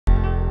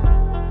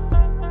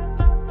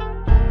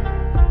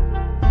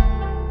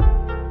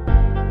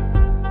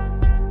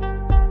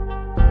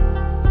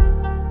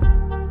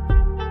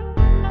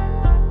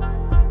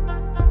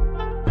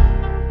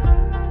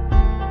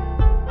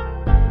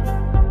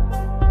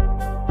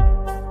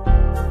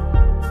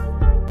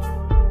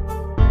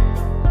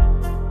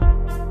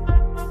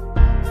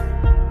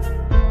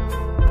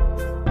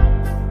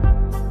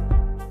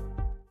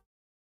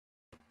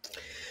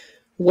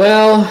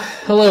Well,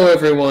 hello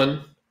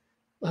everyone.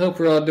 I hope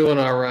we're all doing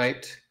all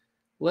right.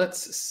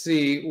 Let's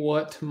see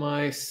what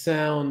my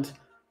sound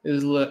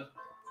is.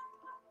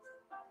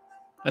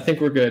 I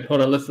think we're good.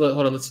 Hold on. Let's. Well,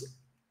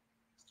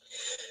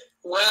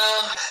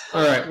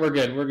 all right, we're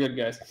good. We're good,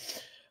 guys.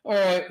 All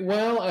right.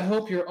 Well, I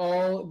hope you're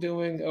all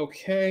doing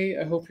okay.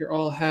 I hope you're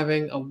all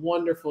having a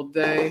wonderful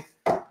day.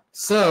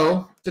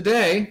 So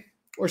today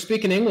we're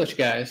speaking English,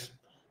 guys.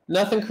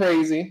 Nothing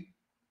crazy,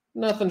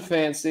 nothing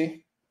fancy.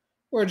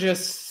 We're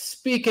just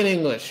speaking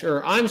English,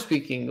 or I'm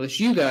speaking English.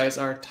 You guys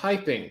are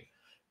typing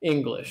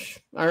English.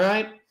 All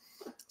right?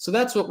 So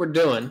that's what we're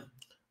doing.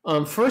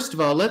 First of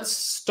all, let's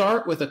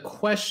start with a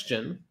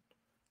question.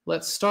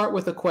 Let's start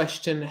with a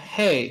question.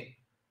 Hey,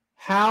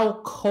 how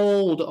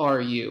cold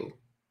are you?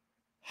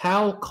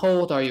 How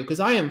cold are you? Because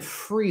I am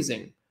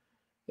freezing.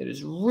 It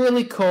is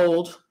really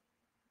cold,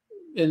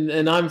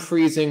 and I'm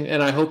freezing,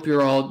 and I hope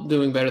you're all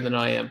doing better than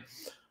I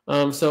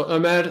am. So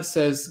Ahmed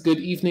says, good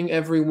evening,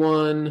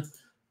 everyone.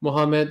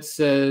 Mohammed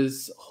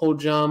says,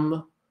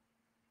 Hojam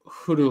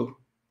Huru.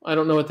 I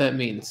don't know what that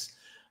means.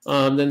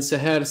 Then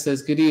Seher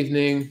says, good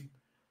evening.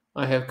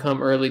 I have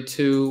come early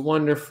too.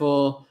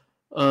 Wonderful.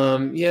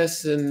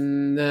 Yes,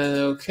 and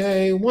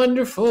okay.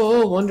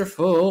 Wonderful.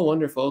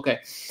 Okay.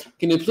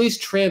 Can you please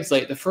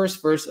translate the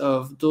first verse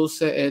of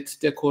Dulce et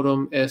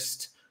decorum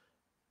est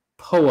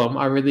poem?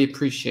 I really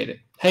appreciate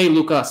it. Hey,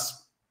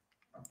 Lucas.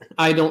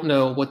 I don't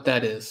know what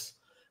that is,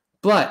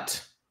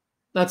 but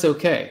that's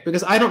okay,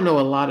 because I don't know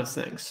a lot of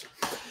things.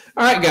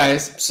 All right,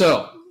 guys.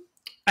 So,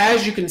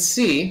 as you can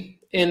see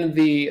in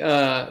the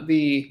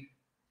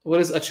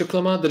what is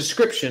açıklama? The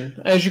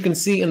description. As you can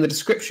see in the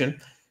description,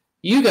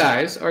 you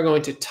guys are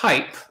going to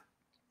type.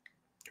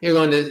 You're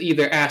going to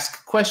either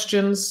ask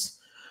questions,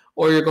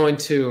 or you're going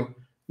to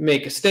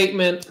make a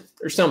statement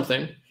or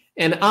something,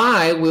 and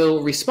I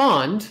will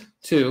respond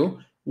to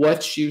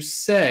what you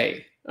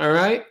say. All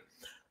right.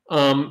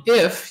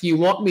 If you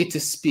want me to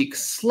speak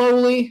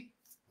slowly,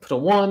 put a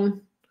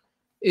 1.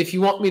 If you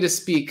want me to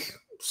speak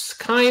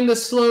kind of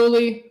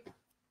slowly,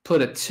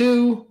 put a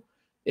 2.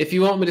 If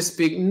you want me to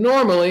speak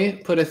normally,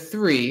 put a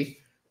 3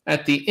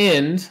 at the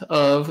end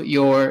of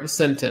your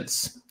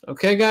sentence.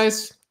 Okay,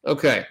 guys?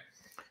 Okay.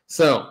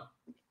 So,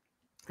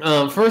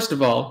 first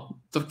of all,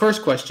 the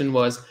first question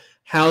was,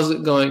 how's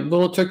it going?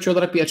 Bunu Türkçe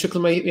olarak bir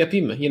açıklama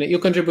yapayım mı? Yine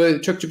ilk önce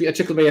böyle Türkçe bir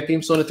açıklama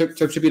yapayım, sonra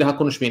Türkçe bir daha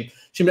konuşmayayım.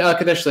 Şimdi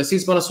arkadaşlar,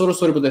 siz bana soru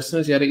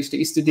sorabilirsiniz ya da işte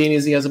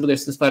istediğinizi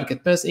yazabilirsiniz, fark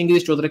etmez.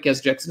 İngilizce olarak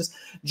yazacaksınız.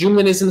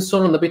 Cümlenizin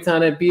sonunda bir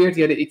tane 1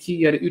 ya da 2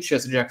 ya da 3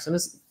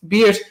 yazacaksınız.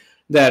 1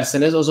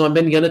 derseniz o zaman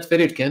ben yanıt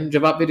verirken,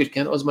 cevap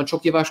verirken o zaman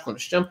çok yavaş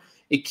konuşacağım.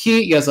 2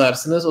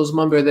 yazarsınız o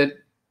zaman böyle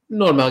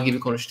normal gibi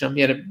konuşacağım.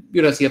 Yani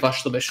biraz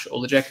yavaşlamış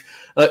olacak.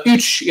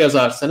 3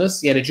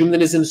 yazarsanız yani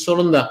cümlenizin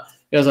sonunda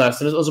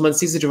yazarsınız. O zaman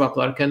sizi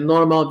cevaplarken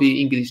normal bir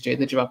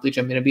İngilizce'de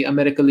cevaplayacağım. Yani bir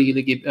Amerikalı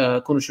gibi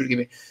konuşur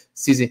gibi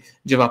sizi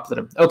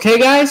cevaplarım. Okay,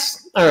 guys?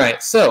 All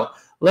right. So,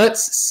 let's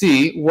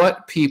see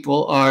what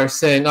people are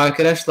saying.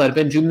 Arkadaşlar,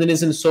 ben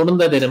cümlenizin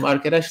sonunda dedim.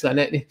 Arkadaşlar,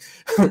 ne?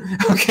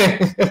 Okay.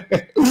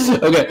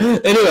 Okay.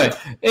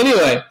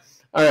 Anyway.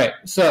 All right.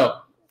 So,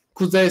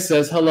 Kuzey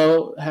says,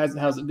 hello.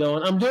 How's it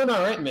going? I'm doing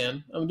all right,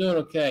 man. I'm doing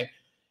okay.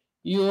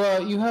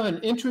 You have an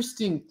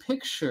interesting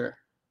picture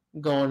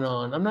going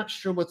on. I'm not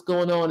sure what's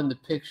going on in the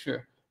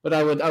picture, but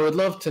I would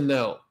love to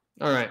know.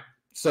 All right.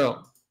 So,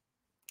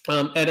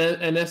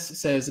 NS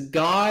says,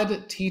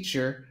 God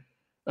teacher.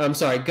 I'm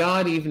sorry,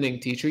 God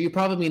evening teacher. You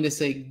probably mean to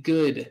say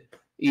good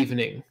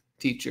evening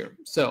teacher.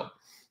 So,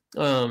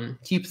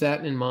 keep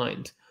that in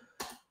mind.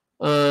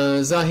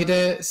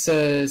 Zahide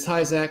says,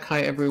 hi, Zack.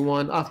 Hi,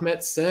 everyone.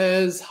 Ahmet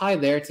says, hi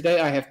there.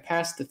 Today I have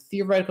passed the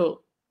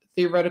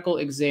theoretical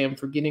exam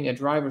for getting a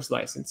driver's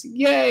license.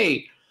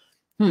 Yay!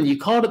 You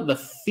called it the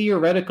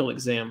theoretical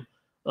exam.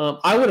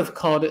 I would have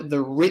called it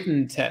the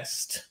written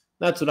test.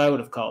 That's what I would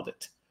have called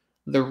it.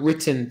 The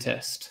written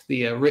test.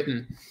 The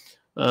written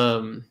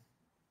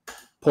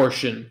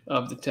portion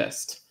of the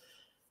test.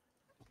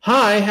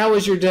 Hi, how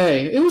was your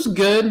day? It was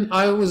good.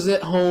 I was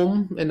at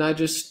home, and I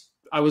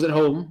was at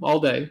home all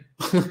day.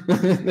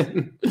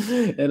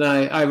 And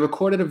I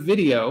recorded a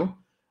video.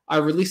 I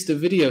released a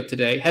video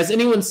today. Has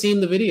anyone seen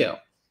the video?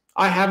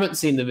 I haven't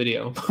seen the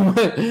video,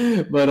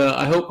 but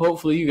I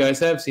hopefully you guys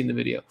have seen the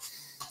video.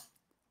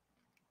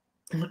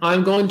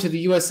 I'm going to the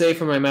USA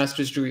for my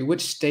master's degree.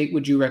 Which state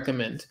would you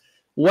recommend?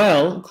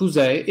 Well,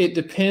 Kuzey, it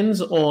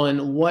depends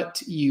on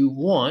what you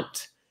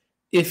want.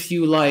 If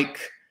you like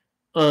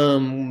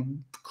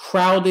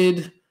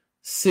crowded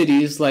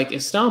cities like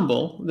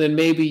Istanbul, then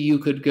maybe you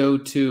could go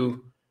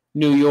to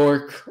New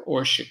York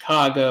or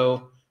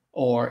Chicago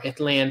or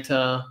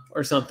Atlanta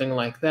or something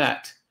like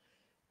that.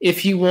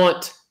 If you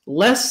want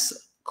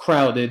less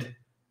crowded,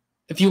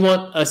 if you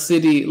want a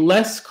city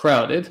less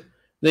crowded,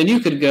 then you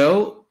could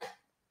go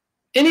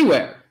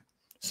anywhere.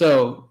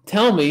 So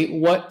tell me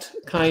what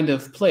kind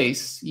of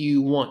place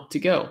you want to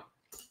go.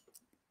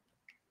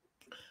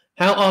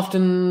 How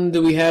often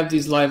do we have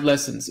these live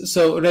lessons?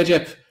 So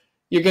Recep,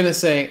 you're going to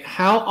say,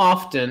 how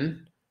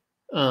often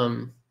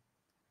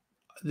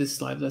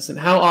this live lesson.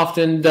 How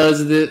often do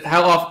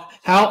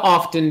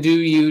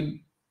you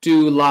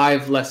do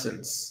live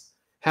lessons?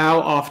 How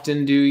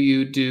often do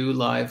you do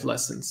live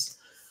lessons?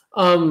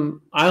 I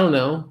don't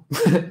know.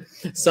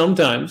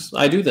 Sometimes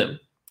I do them.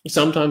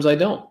 Sometimes I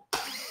don't.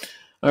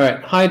 All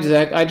right. Hi,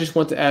 Zack. I just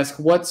want to ask,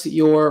 what's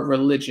your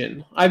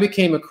religion? I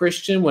became a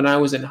Christian when I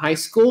was in high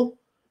school,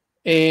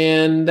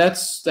 and I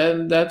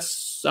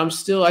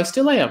still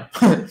am.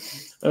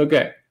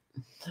 Okay.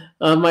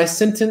 My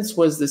sentence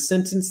was the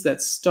sentence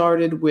that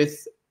started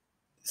with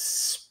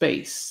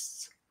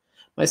space.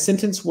 My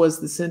sentence was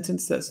the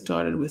sentence that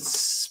started with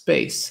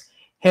space.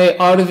 Hey,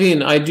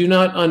 Arvin, I do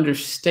not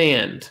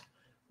understand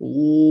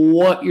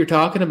what you're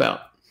talking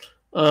about.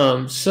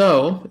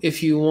 So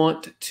if you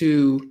want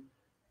to,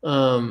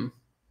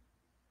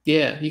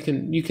 yeah, you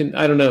can,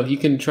 I don't know, you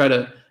can try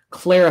to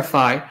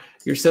clarify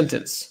your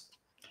sentence.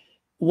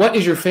 What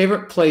is your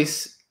favorite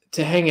place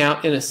to hang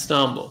out in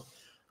Istanbul?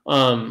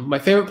 My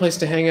favorite place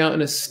to hang out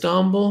in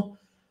Istanbul,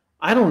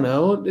 I don't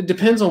know. It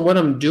depends on what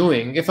I'm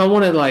doing. If I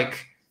want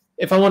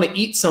to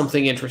eat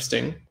something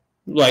interesting,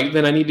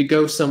 then I need to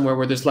go somewhere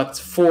where there's lots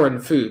of foreign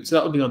food. So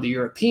that would be on the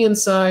European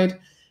side,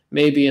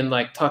 maybe in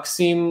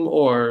Taksim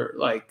or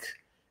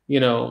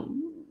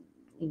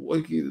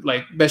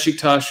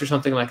Beşiktaş or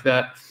something like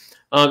that.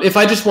 If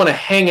I just want to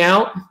hang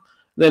out,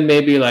 then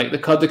maybe the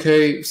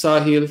Kadıköy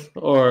Sahil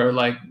or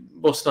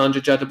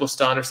Bostancı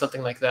Caddebostan or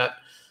something like that.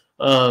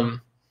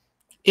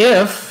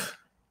 If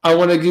I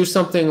want to do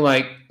something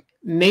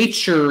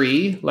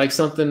nature-y,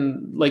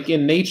 something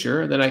in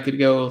nature, then I could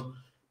go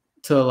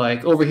to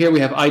over here we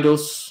have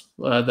Eidos,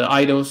 the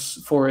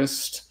Eidos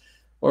forest,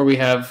 or we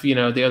have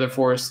the other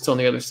forests on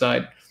the other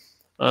side.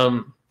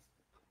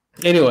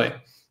 Anyway,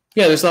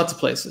 yeah, there's lots of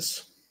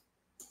places.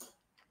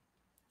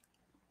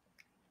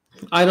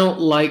 I don't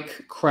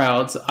like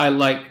crowds. I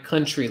like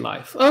country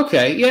life.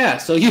 Okay, yeah.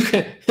 So you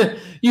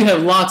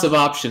have lots of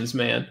options,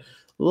 man.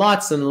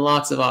 Lots and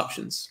lots of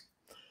options.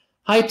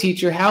 Hi,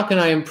 teacher. How can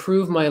I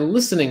improve my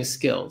listening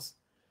skills?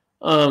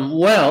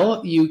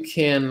 Well, you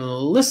can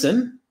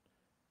listen,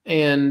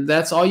 and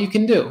that's all you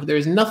can do.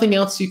 There's nothing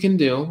else you can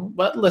do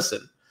but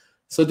listen.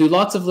 So do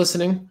lots of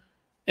listening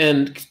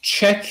and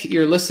check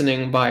your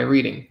listening by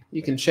reading.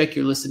 You can check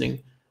your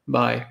listening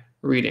by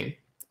reading.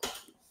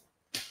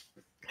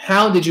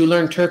 How did you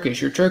learn Turkish?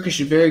 Your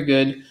Turkish is very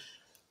good.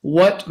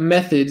 What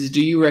methods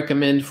do you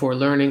recommend for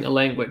learning a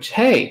language?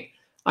 Hey,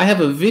 I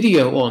have a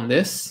video on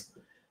this.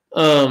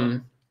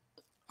 I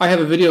have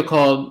a video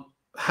called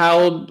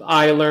How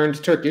I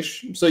Learned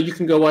Turkish. So you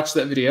can go watch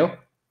that video.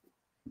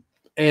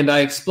 And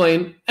I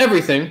explain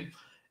everything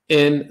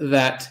in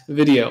that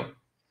video.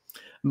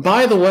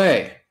 By the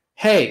way,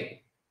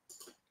 hey.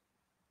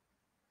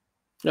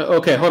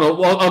 Okay, hold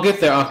on. I'll get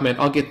there, Ahmed.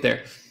 I'll get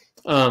there.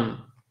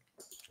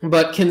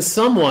 But can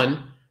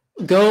someone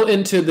go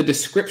into the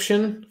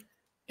description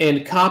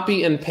and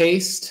copy and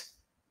paste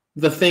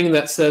the thing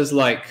that says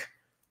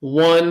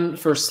 1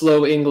 for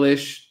slow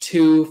English,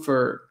 2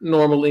 for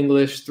normal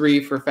English,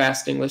 3 for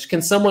fast English?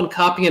 Can someone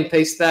copy and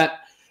paste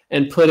that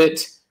and put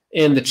it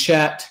in the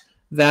chat?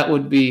 That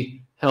would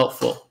be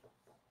helpful.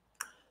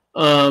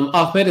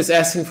 Ahmed is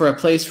asking for a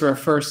place for a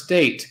first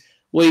date.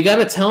 Well, you got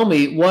to tell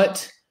me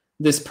what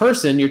this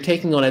person you're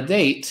taking on a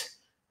date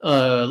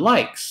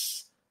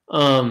likes.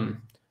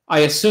 I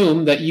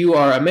assume that you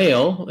are a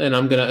male, and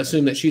I'm going to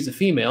assume that she's a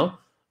female.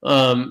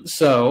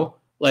 So,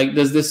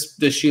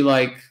 does she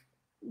like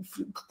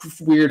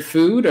weird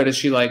food, or does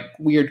she like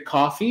weird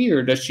coffee,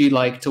 or does she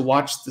like to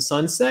watch the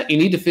sunset? You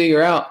need to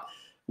figure out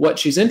what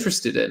she's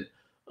interested in.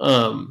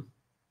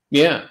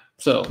 Yeah.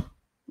 So,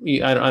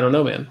 I don't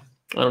know, man.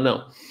 I don't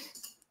know.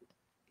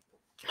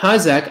 Hi,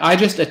 Zack. I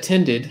just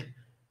attended.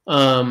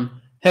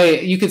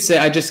 Hey, you could say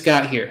I just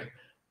got here.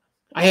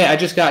 Hey, I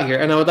just got here,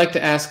 and I would like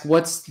to ask,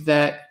 what's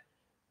that?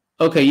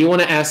 Okay, you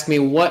want to ask me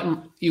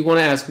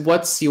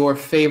what's your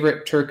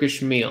favorite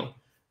Turkish meal?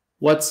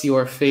 What's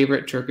your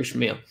favorite Turkish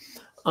meal?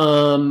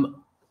 I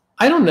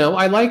don't know.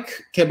 I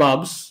like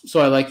kebabs, so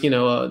I like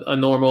a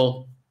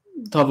normal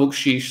tavuk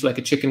shish, like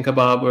a chicken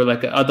kebab, or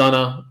like a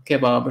Adana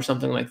kebab or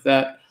something like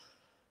that.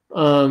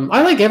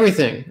 I like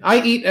everything.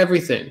 I eat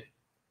everything.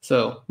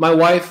 So my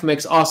wife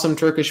makes awesome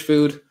Turkish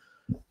food,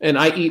 and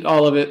I eat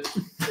all of it.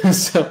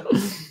 So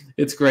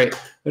it's great.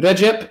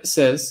 Recep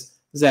says,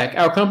 Zack,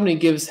 our company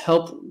gives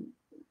help.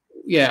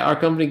 Yeah, our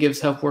company gives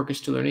help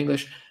workers to learn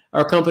English.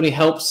 Our company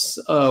helps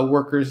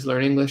workers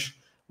learn English.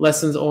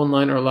 Lessons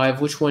online or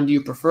live. Which one do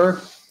you prefer?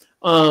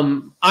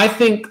 I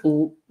think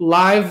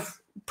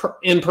live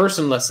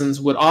in-person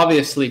lessons would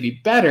obviously be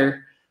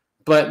better,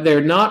 but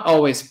they're not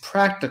always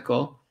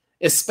practical,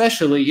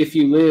 especially if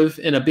you live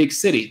in a big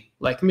city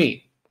like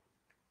me.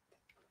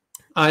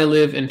 I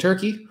live in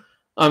Turkey.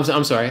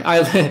 I'm sorry.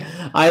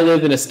 I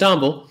live in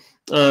Istanbul,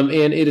 and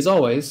it is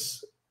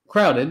always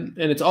crowded,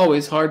 and it's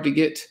always hard to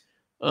get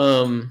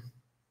to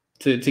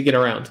get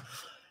around.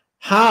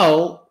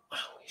 How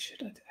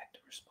should I act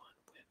and respond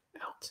when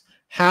out?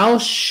 How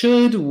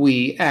should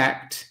we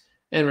act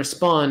and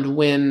respond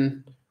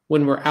when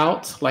we're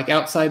out, like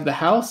outside the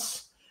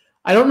house?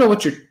 I don't know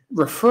what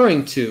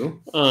referring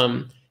to.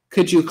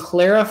 Could you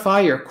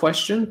clarify your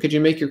question? Could you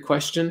make your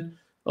question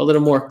a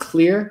little more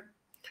clear?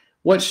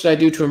 What should I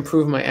do to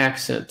improve my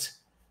accent?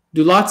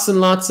 Do lots and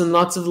lots and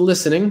lots of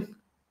listening,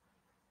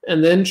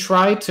 and then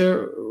try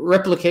to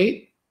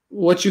replicate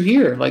what you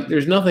hear. Like,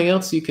 there's nothing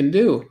else you can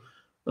do.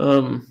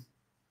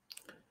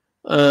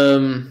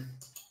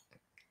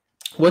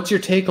 What's your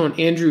take on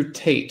Andrew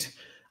Tate?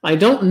 I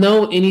don't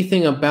know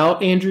anything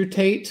about Andrew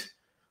Tate,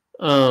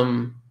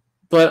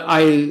 but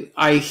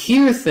I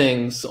hear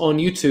things on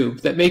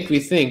YouTube that make me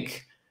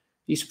think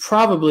he's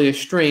probably a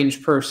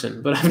strange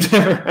person. But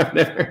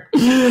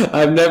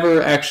I've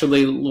never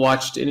actually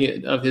watched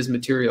any of his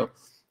material.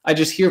 I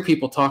just hear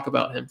people talk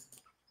about him.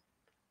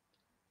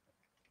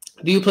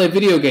 Do you play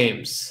video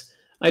games?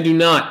 I do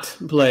not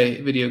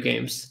play video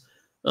games.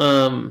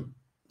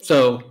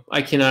 So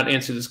I cannot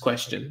answer this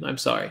question. I'm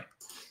sorry.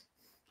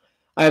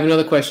 I have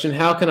another question.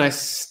 How can I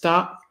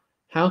stop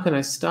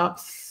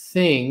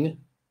thing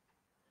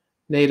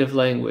native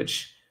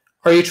language?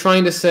 Are you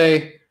trying to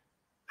say,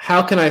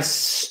 how can I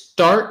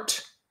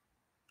start?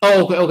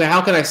 Oh, okay.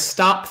 How can I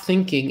stop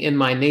thinking in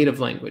my native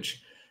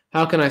language?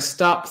 How can I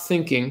stop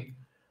thinking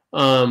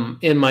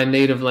in my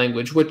native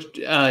language? Which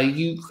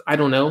I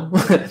don't know.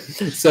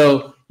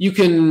 So you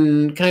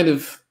can kind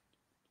of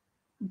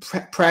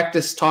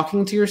practice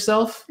talking to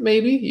yourself.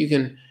 Maybe you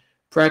can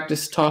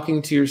practice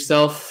talking to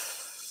yourself.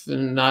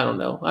 And I don't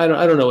know. I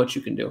don't know what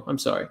you can do. I'm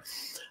sorry.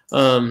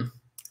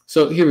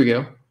 So here we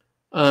go.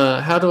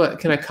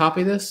 Can I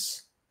copy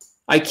this?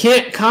 I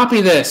can't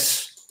copy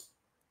this.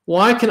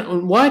 Why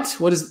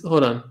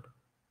hold on.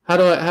 How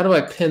do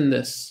I pin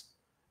this?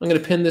 I'm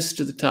going to pin this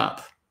to the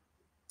top.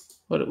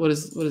 What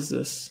is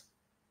this?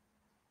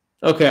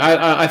 Okay.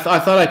 I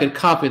thought I could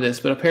copy this,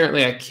 but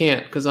apparently I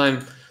can't because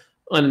I'm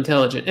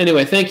unintelligent.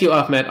 Anyway, thank you,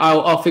 Ahmed.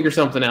 I'll figure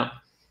something out.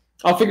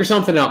 I'll figure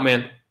something out,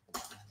 man.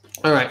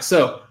 All right.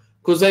 So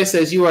Jose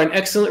says, you are an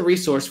excellent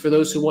resource for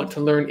those who want to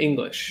learn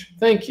English.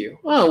 Thank you.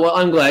 Oh, well,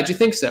 I'm glad you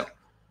think so.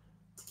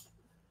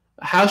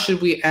 How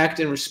should we act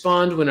and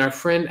respond when our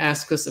friend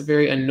asks us a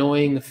very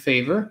annoying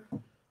favor?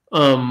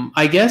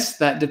 I guess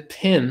that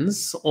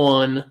depends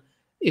on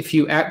if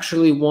you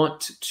actually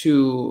want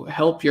to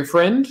help your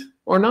friend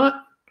or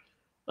not.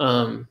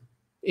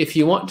 If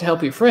you want to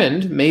help your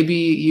friend, maybe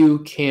you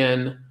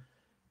can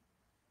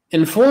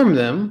inform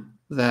them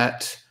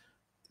that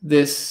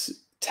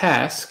this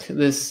task,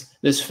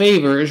 this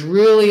favor is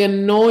really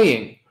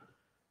annoying.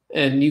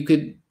 And you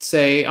could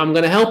say, I'm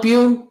going to help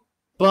you,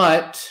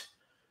 but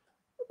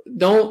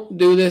don't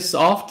do this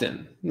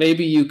often.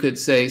 Maybe you could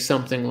say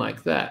something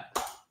like that.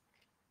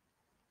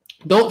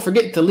 Don't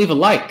forget to leave a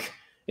like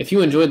if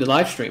you enjoyed the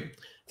live stream.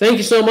 Thank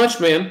you so much,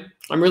 man.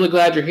 I'm really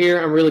glad you're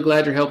here. I'm really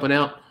glad you're helping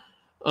out.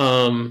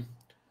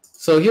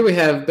 So here we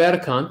have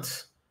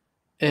Berkant,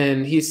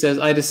 and he says,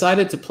 I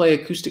decided to play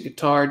acoustic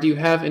guitar. Do you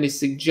have any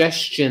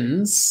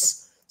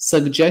suggestions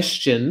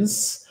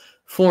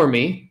for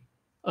me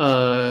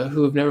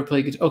who have never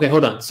played guitar? Okay,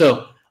 hold on.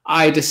 So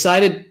I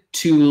decided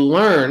to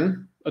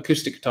learn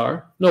acoustic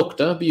guitar.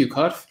 Nokta, büyük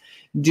harf.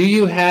 Do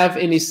you have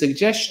any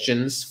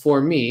suggestions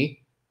for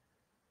me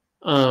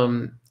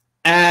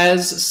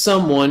as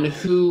someone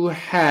who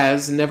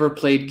has never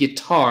played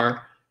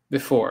guitar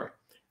before?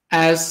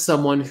 As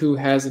someone who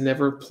has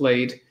never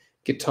played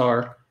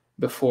guitar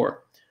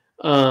before.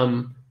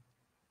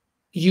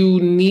 You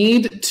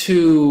need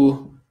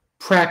to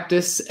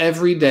practice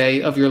every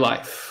day of your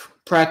life.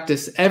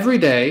 Practice every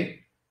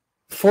day,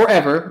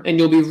 forever, and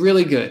you'll be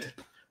really good.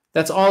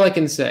 That's all I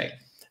can say.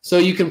 So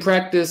you can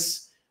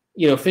practice,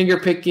 finger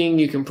picking.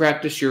 You can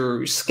practice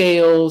your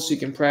scales. You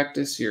can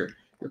practice your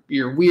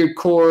weird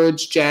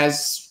chords,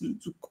 jazz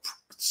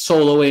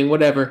soloing,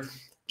 whatever.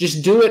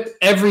 Just do it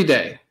every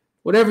day.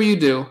 Whatever you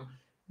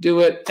do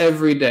it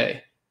every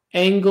day.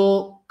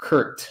 Angle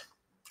Kurt.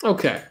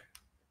 Okay.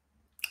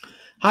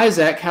 Hi,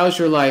 Zach. How's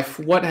your life?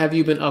 What have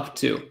you been up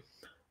to?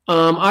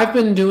 I've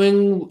been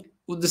doing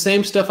the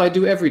same stuff I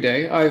do every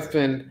day. I've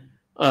been,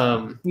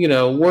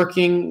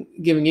 working,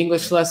 giving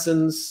English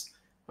lessons.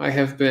 I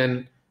have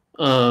been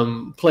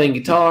playing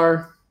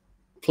guitar,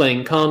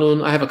 playing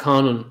kanun. I have a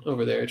kanun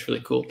over there. It's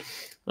really cool.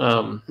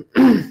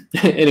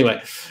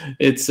 Anyway,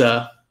 it's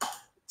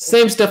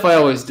same stuff I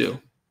always do.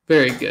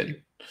 Very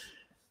good.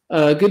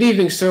 Good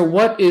evening, sir.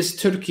 What is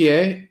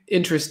Turkey?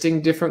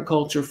 Interesting, different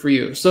culture for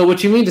you. So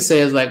what you mean to say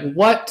is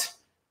what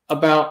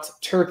about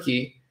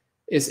Turkey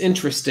is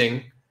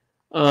interesting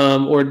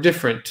or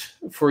different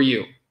for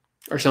you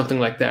or something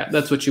like that.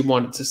 That's what you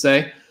wanted to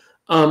say.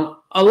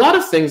 A lot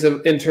of things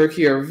in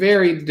Turkey are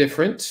very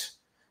different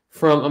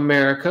from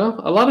America.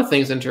 A lot of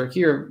things in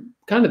Turkey are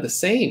kind of the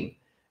same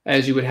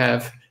as you would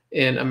have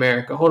in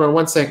America. Hold on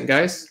one second,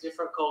 guys.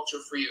 Different culture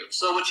for you.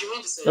 So what you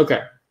mean to say?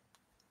 Okay.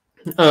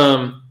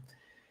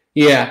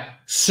 Yeah.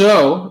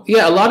 So,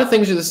 yeah, a lot of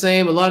things are the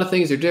same. A lot of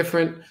things are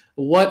different.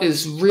 What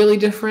is really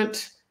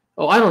different?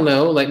 Oh, I don't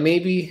know.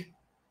 Maybe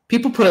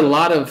people put a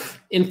lot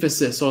of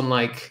emphasis on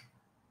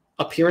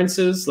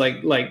appearances,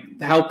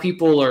 like how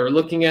people are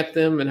looking at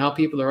them and how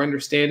people are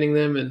understanding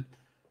them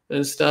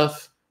and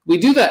stuff. We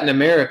do that in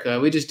America.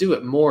 We just do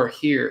it more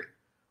here.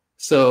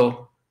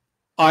 So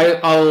I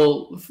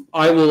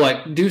will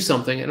like do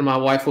something, and my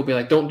wife will be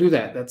like, "Don't do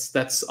that. That's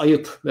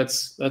ayıp.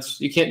 That's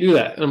you can't do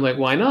that." And I'm like,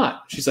 "Why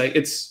not?" She's like,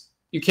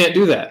 you can't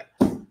do that."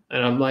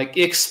 And I'm like,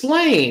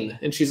 "Explain."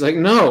 And she's like,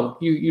 "No,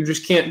 you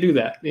just can't do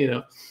that."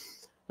 You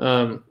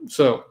know.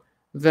 So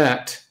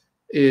that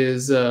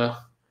is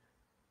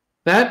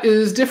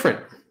different.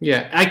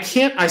 Yeah,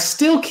 I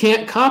still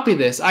can't copy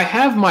this. I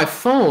have my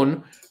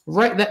phone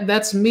right.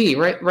 That's me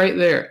right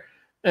there,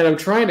 and I'm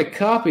trying to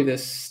copy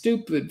this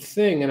stupid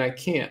thing, and I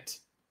can't.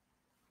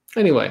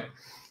 Anyway,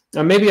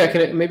 maybe I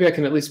can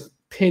at least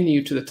pin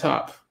you to the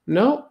top.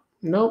 No,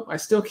 I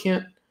still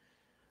can't.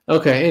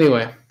 Okay.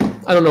 Anyway,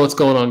 I don't know what's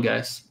going on,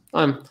 guys.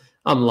 I'm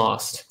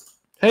lost.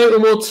 Hey,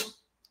 Umut.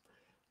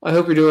 I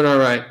hope you're doing all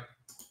right.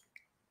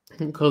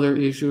 Color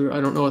issue.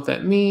 I don't know what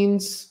that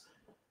means.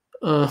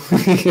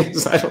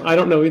 I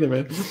don't know either,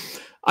 man.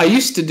 I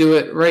used to do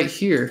it right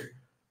here.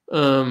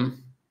 Wonder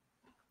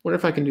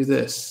if I can do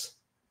this.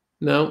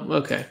 No?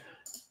 Okay.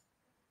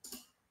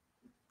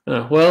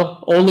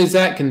 Well, only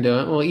Zack can do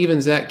it. Well,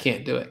 even Zack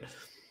can't do it.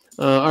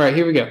 All right,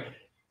 here we go.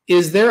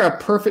 Is there a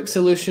perfect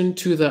solution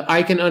to the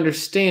I can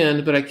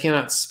understand but I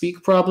cannot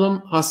speak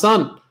problem?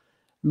 Hassan,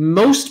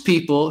 most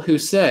people who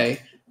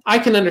say, I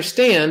can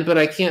understand but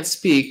I can't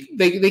speak,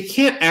 they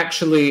can't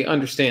actually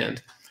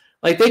understand.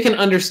 Like, they can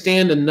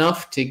understand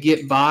enough to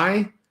get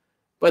by,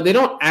 but they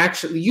don't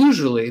actually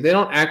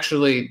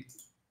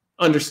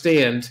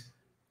understand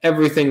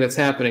everything that's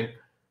happening.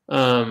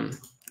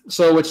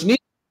 So what you need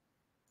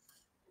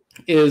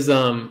is,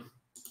 I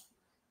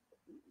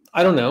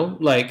don't know,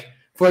 like,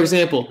 for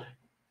example,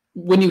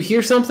 when you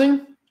hear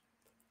something,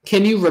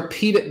 can you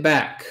repeat it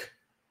back?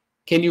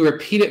 Can you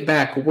repeat it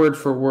back word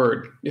for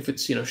word if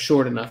it's,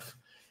 short enough?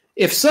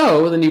 If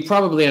so, then you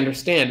probably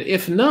understand.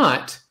 If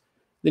not,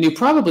 then you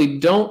probably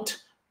don't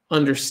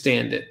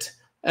understand it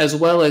as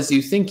well as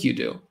you think you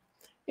do.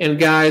 And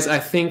guys, I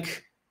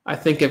think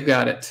I've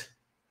got it.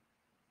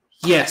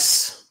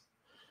 Yes.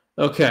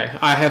 Okay,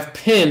 I have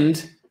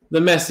pinned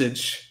the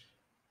message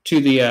to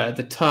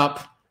the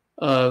top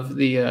of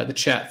the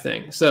chat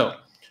thing. So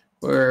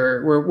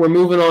we're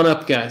moving on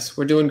up, guys.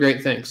 We're doing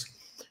great things.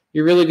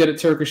 You're really good at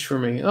Turkish for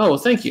me. Oh, well,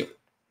 thank you.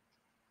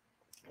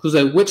 Who's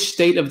like, which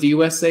state of the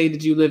USA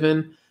did you live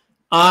in?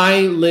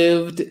 I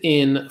lived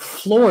in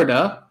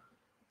Florida.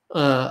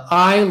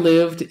 I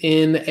lived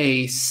in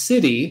a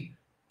city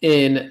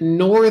in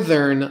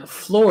northern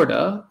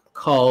Florida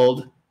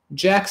called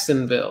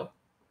Jacksonville.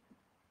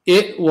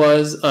 It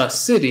was a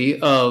city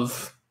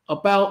of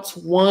about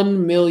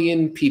 1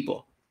 million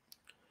people.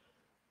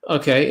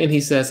 Okay, and he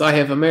says, I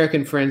have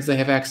American friends, they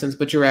have accents,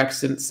 but your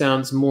accent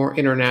sounds more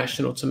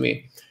international to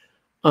me.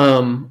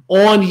 On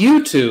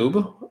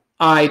YouTube,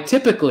 I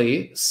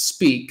typically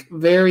speak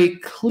very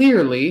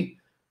clearly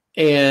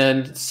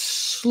and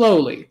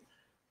slowly.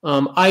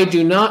 I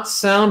do not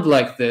sound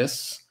like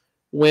this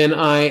when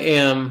I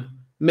am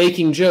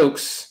making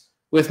jokes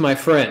with my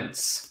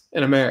friends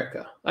in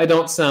America. I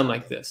don't sound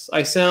like this.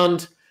 I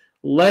sound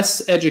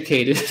less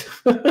educated.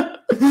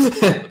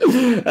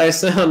 I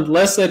sound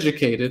less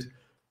educated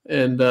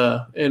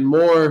and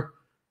more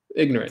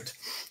ignorant.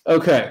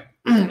 Okay,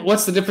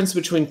 what's the difference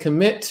between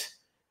commit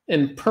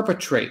and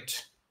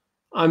perpetrate?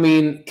 I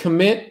mean,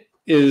 commit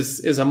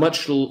has a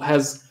much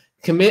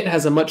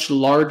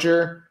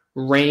larger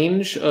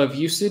range of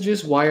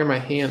usages. Why are my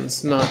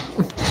hands not?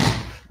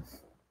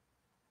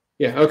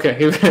 Yeah,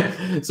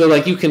 okay. So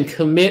like you can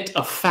commit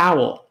a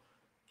foul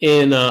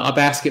in a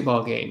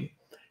basketball game.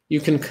 You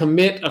can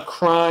commit a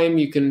crime.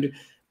 You can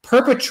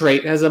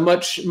perpetrate has a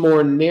much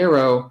more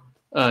narrow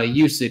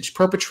usage.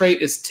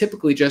 Perpetrate is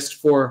typically just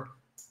for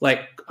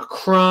like a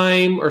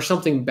crime or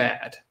something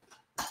bad.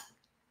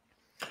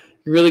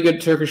 Really good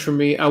Turkish for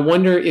me. I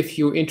wonder if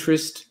you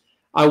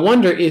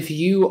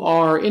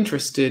are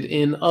interested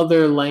in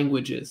other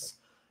languages.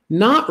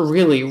 Not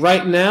really.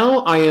 Right now,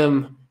 I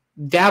am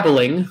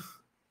dabbling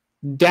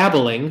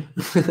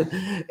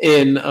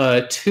in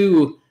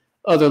 2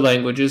 other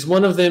languages.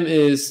 One of them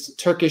is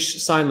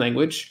Turkish Sign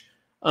Language.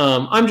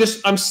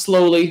 I'm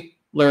slowly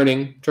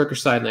learning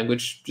Turkish Sign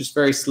Language, just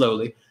very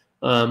slowly.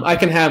 I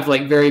can have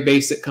like very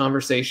basic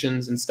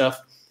conversations and stuff.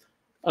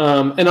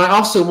 And I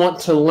also want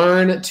to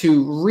learn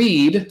to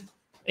read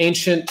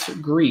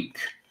ancient Greek.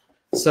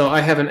 So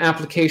I have an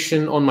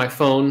application on my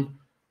phone,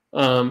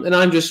 and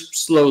I'm just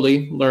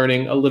slowly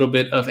learning a little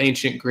bit of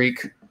ancient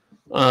Greek,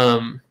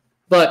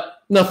 but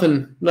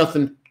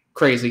nothing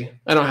crazy.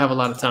 I don't have a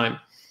lot of time.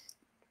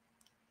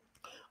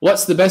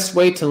 What's the best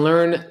way to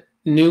learn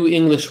new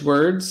English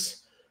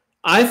words?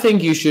 I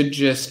think you should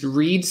just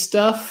read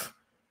stuff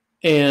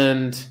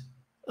and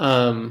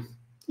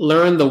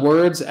learn the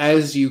words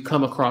as you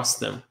come across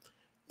them.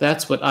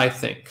 That's what I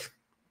think.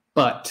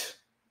 But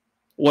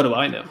what do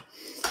I know?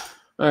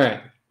 All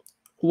right.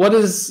 What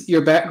is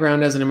your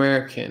background as an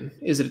American?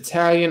 Is it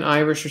Italian,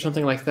 Irish, or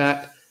something like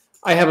that?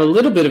 I have a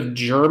little bit of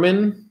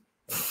German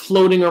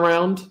floating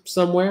around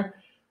somewhere.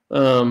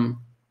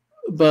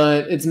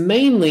 but it's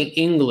mainly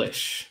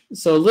English.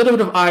 So a little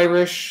bit of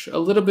Irish, a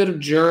little bit of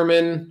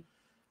German,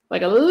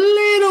 like a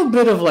little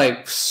bit of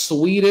like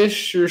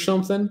Swedish or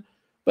something,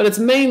 but it's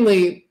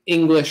mainly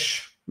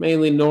English,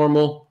 mainly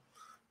normal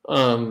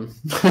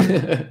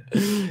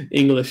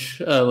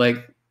English, like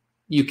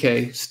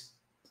UK.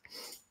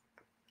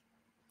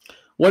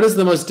 What is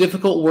the most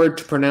difficult word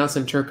to pronounce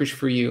in Turkish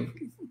for you?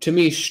 To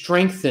me,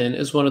 strengthen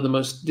is one of the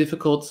most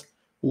difficult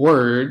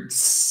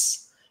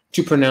words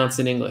to pronounce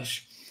in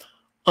English.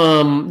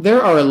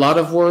 There are a lot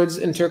of words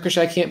in Turkish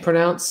I can't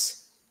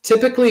pronounce.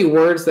 Typically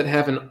words that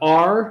have an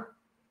R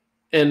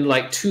and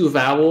like two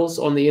vowels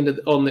on the end of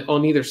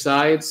on either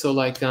side. So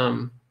like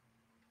oh,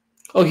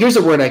 here's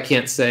a word I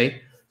can't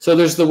say. So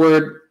there's the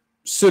word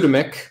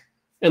sürmek,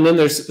 and then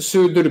there's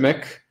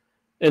sürdürmek,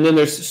 and then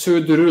there's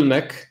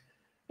sürdürülmek,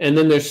 and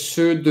then there's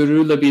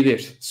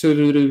sürdürülebilir.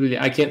 Sürdürülebilir.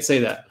 I can't say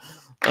that.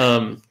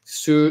 I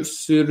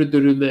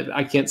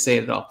can't say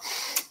it at all.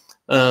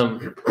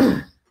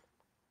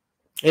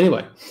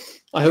 Anyway,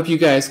 I hope you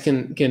guys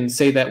can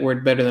say that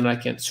word better than I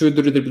can.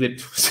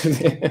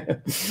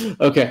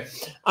 Okay.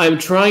 I'm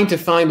trying to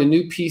find a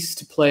new piece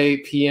to play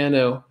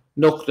piano.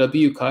 Nokta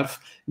büyük.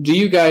 Do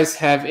you guys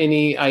have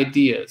any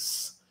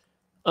ideas?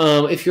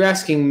 If you're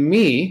asking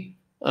me,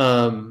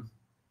 I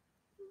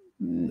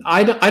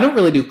don't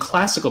really do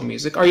classical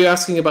music. Are you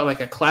asking about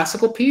like a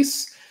classical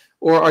piece,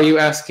 or are you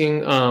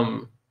asking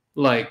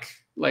like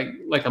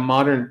a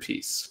modern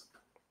piece?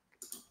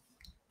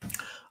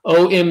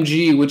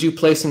 OMG, would you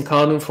play some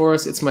kanun for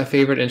us? It's my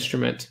favorite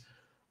instrument.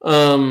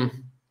 No,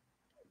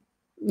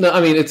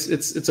 I mean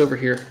it's over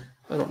here.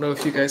 I don't know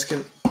if you guys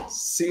can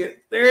see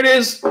it. There it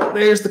is.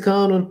 There's the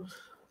kanun.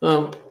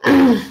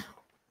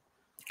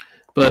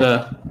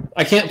 But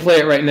I can't play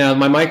it right now.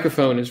 My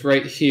microphone is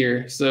right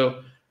here,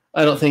 so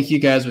I don't think you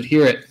guys would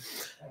hear it.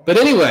 But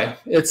anyway,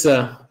 it's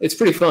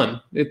pretty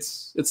fun.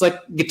 It's like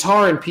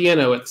guitar and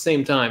piano at the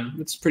same time.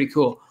 It's pretty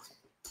cool.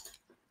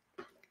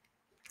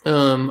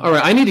 All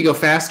right, I need to go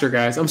faster,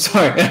 guys. I'm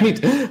sorry.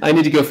 I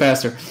need to go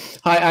faster.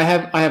 Hi, I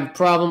have a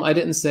problem. I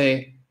didn't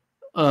say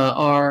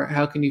R.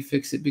 How can you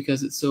fix it?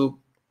 Because it's so.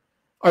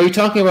 Are you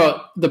talking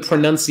about the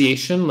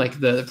pronunciation, like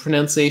the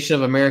pronunciation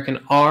of American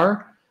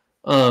R?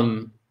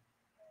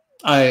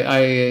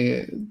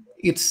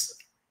 It's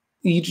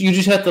you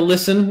just have to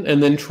listen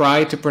and then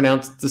try to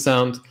pronounce the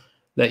sound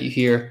that you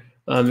hear.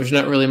 There's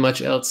not really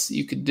much else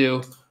you could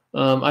do.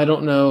 I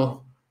don't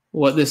know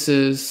what this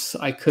is.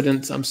 I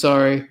couldn't. I'm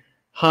sorry.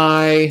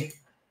 Hi.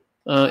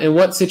 In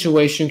what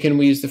situation can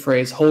we use the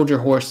phrase "hold your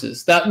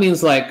horses"? That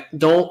means like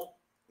don't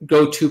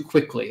go too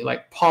quickly.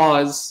 Like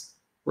pause,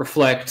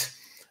 reflect.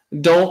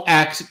 Don't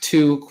act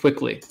too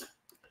quickly.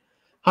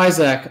 Hi,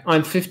 Zach.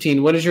 I'm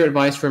 15. What is your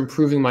advice for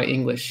improving my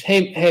English?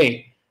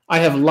 Hey. I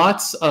have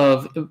lots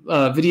of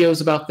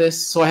videos about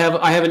this. So I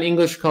have an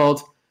English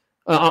called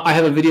I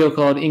have a video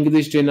called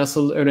İngilizce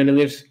Nasıl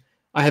Öğrenilir.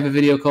 I have a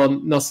video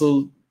called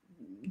Nasıl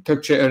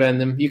Türkçe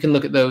Öğrendim. You can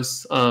look at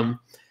those.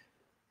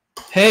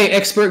 Hey,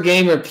 expert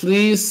gamer,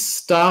 please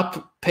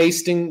stop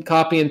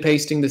copy and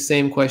pasting the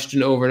same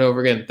question over and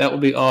over again. That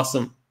would be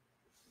awesome.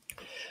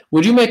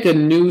 Would you make a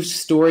new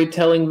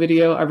storytelling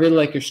video? I really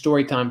like your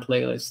story time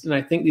playlist, and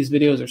I think these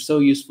videos are so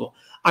useful.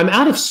 I'm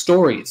out of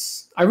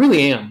stories. I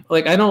really am.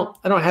 Like I don't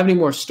have any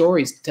more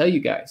stories to tell you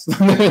guys.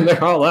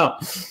 They're all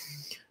out.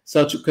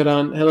 Selçuk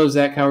Karan, hello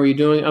Zach, how are you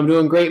doing? I'm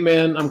doing great,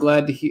 man. I'm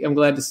glad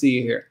to see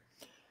you here.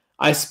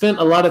 I spent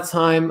a lot of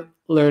time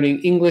learning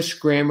English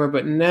grammar,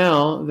 but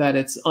now that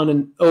it's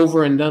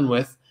over and done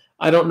with,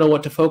 I don't know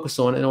what to focus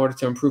on in order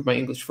to improve my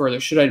English further.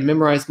 Should I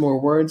memorize more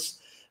words?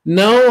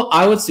 No,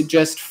 I would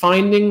suggest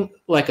finding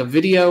like a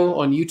video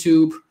on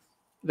YouTube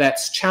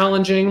that's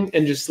challenging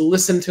and just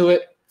listen to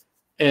it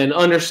and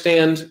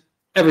understand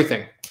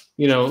everything.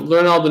 You know,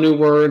 learn all the new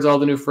words, all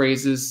the new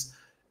phrases,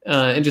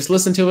 and just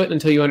listen to it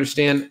until you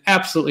understand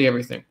absolutely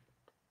everything.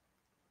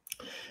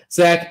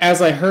 Zach,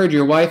 as I heard,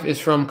 your wife is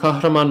from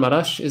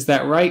Kahramanmaraş. Is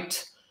that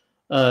right?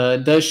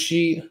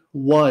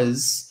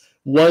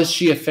 Was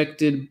she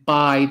affected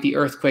by the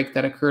earthquake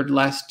that occurred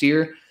last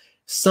year?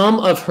 Some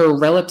of her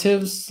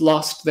relatives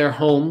lost their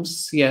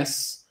homes,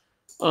 yes,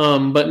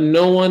 but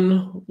no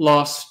one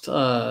lost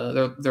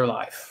their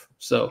life.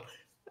 So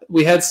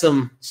we had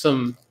some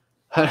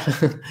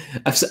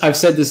I've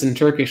said this in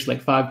Turkish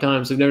like 5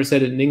 times. I've never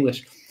said it in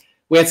English.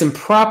 We had some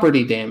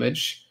property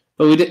damage,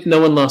 but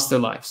no one lost their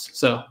lives.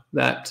 So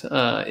that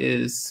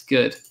is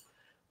good.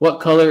 What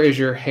color is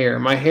your hair?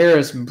 My hair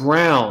is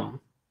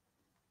brown.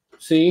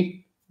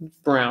 See?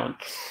 Brown.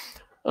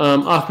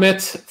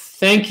 Ahmet,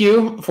 thank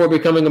you for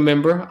becoming a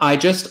member. I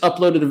just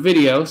uploaded a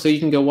video, so you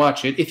can go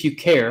watch it if you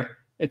care.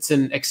 It's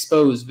an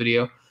exposed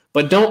video.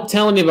 But don't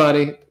tell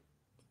anybody.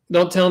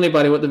 Don't tell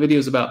anybody what the video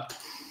is about.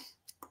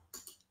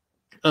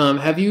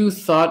 Have you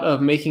thought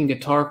of making a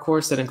guitar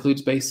course that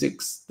includes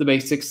the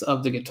basics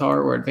of the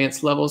guitar or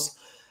advanced levels?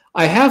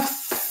 I have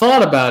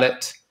thought about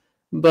it,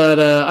 but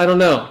I don't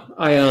know.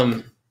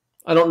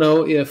 I don't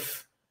know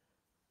if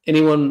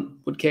anyone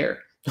would care.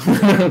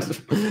 I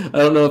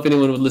don't know if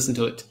anyone would listen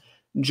to it.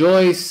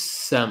 Joy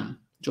Sem.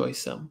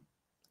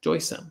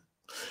 Joysem.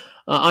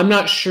 I'm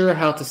not sure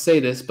how to say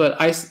this,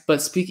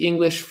 but speak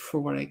English for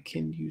what I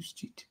can use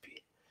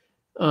GTP.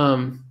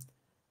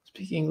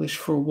 Speak English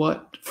for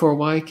what? For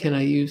why can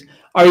I use?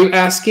 Are you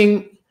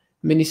asking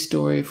mini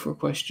story for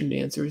question to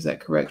answer? Is that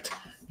correct?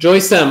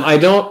 Joysem, I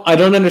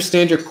don't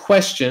understand your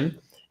question.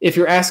 If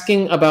you're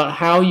asking about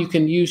how you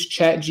can use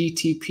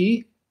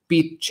ChatGTP,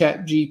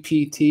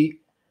 ChatGPT,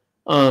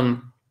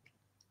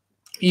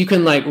 you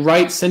can like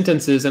write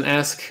sentences and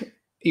ask.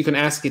 You can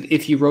ask it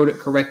if you wrote it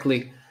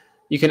correctly.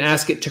 You can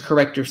ask it to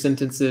correct your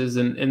sentences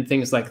and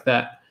things like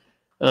that.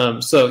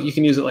 So you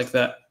can use it like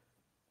that.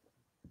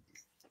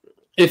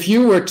 If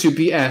you were to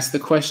be asked the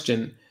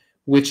question,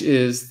 which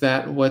is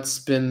that what's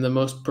been the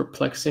most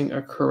perplexing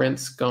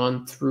occurrence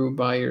gone through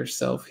by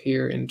yourself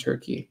here in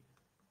Turkey?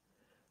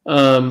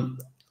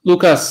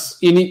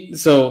 Lucas,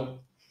 so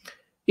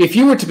if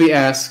you were to be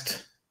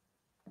asked,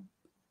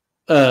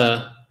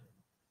 so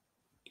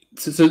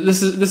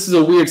this is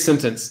a weird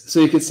sentence. So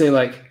you could say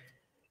like,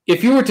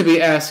 if you were to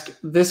be asked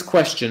this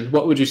question,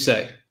 what would you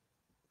say?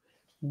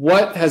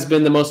 What has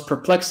been the most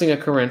perplexing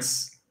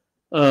occurrence,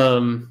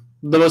 the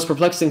most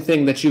perplexing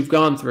thing that you've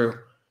gone through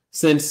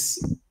since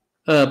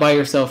by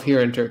yourself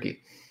here in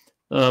Turkey?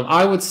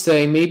 I would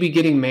say maybe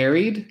getting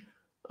married,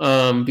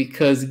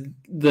 because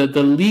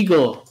the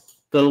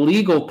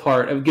legal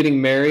part of getting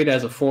married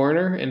as a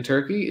foreigner in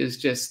Turkey is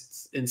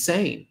just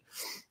insane.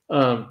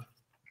 You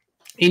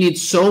need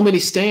so many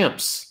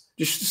stamps.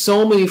 Just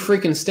so many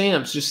freaking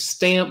stamps, just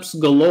stamps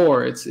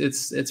galore.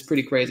 It's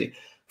pretty crazy.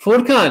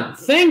 Furkan,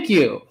 thank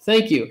you.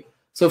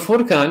 So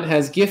Furkan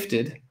has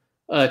gifted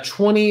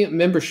 20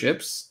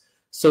 memberships,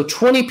 so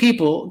 20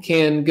 people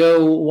can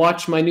go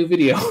watch my new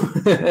video.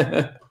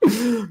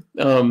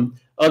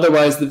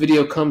 Otherwise, the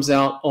video comes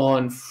out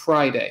on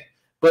Friday.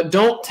 But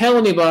don't tell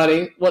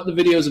anybody what the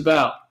video is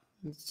about.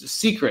 It's a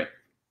secret.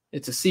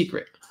 It's a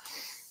secret.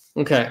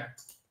 Okay.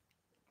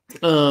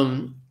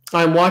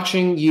 I'm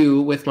watching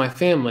you with my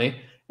family,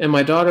 and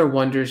my daughter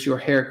wonders your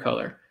hair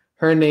color.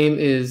 Her name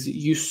is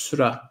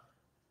Yusra,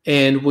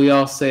 and we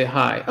all say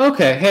hi.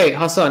 Okay, hey,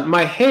 Hassan,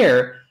 my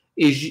hair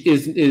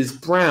is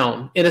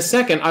brown. In a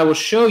second, I will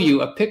show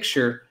you a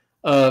picture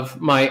of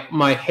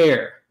my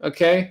hair,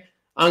 okay?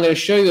 I'm going to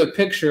show you a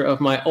picture of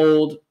my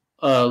old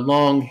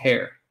long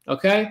hair,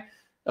 okay?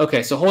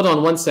 Okay, so hold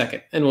on one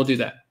second, and we'll do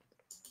that.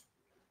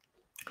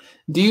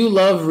 Do you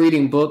love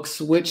reading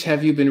books? Which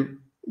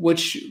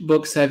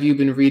books have you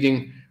been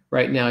reading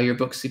right now? Your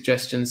book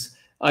suggestions.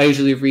 I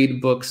usually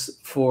read books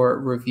for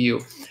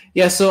review.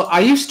 Yeah, so I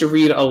used to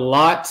read a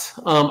lot.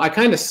 I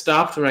kind of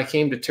stopped when I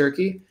came to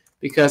Turkey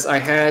because I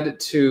had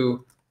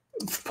to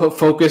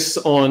focus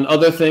on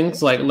other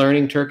things like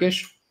learning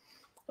Turkish.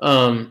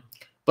 But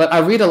I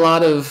read a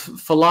lot of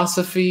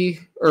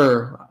philosophy,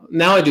 or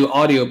now I do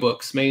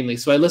audiobooks mainly.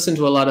 So I listen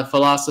to a lot of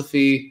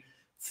philosophy,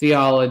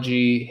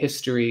 theology,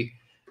 history,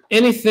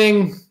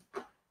 anything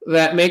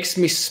that makes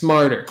me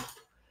smarter.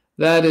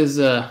 That's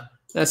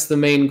the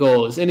main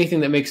goal, is anything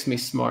that makes me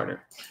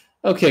smarter.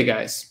 Okay,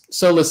 guys,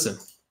 so listen.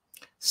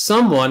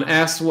 Someone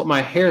asked what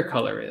my hair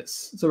color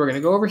is. So we're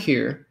going to go over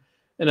here,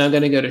 and I'm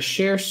going to go to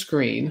share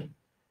screen,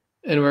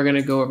 and we're going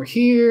to go over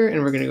here,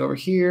 and we're going to go over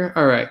here.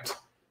 All right.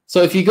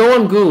 So if you go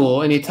on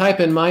Google and you type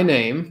in my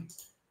name,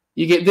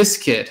 you get this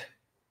kid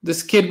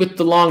with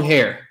the long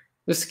hair,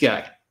 this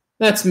guy.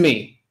 That's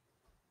me.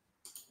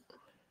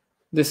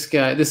 This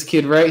guy, this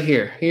kid right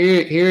here.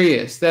 Here he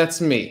is. That's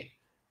me.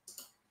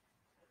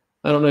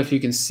 I don't know if you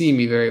can see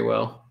me very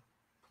well.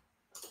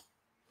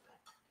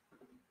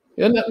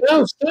 Yeah,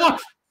 no, stop.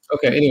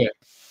 Okay, anyway.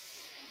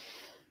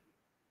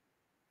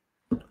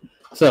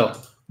 So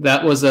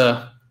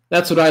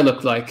that's what I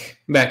looked like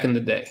back in the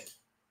day.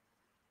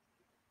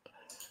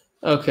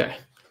 Okay,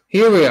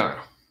 here we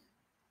are.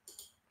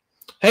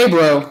 Hey,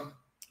 bro.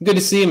 Good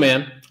to see you,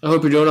 man. I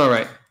hope you're doing all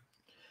right.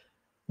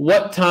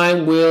 What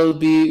time will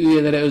be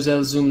üyelere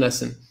özel Zoom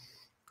lesson?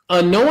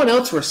 No one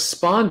else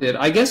responded.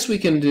 I guess we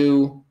can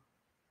do,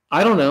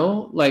 I don't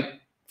know, like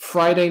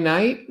Friday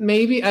night,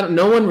 maybe?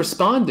 No one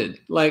responded.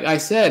 Like I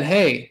said,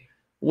 hey,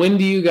 when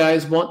do you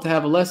guys want to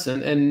have a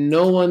lesson? And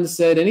no one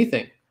said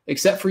anything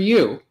except for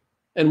you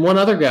and one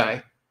other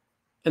guy.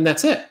 And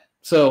that's it.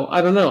 So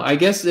I don't know. I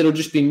guess it'll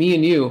just be me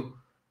and you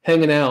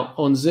hanging out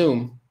on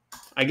Zoom.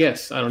 I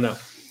guess. I don't know.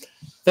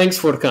 Thanks,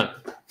 Furkan.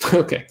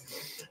 Okay.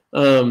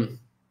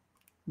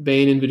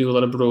 Beğenin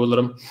videoları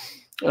brolarım.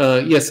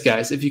 Yes,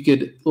 guys, if you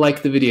could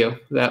like the video,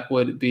 that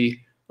would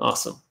be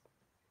awesome.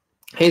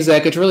 Hey,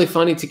 Zack, it's really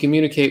funny to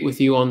communicate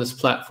with you on this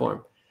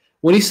platform.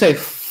 When you say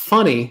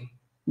funny,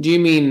 do you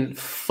mean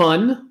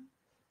fun?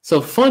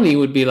 So funny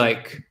would be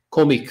like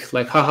komik,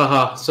 like ha ha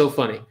ha, so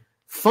funny.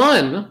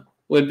 Fun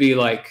would be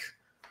like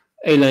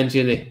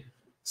eğlenceli.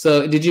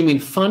 So did you mean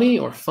funny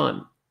or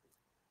fun?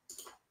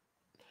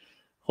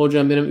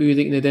 Hocam benim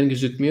üyelik neden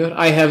gözükmüyor?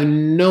 I have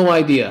no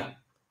idea.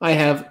 I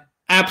have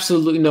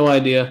absolutely no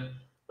idea.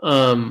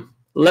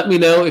 Let me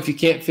know if you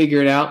can't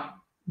figure it out.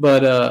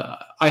 But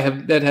I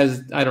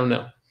don't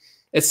know.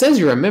 It says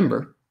you're a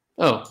member.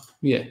 Oh,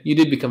 yeah, you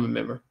did become a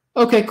member.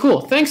 Okay,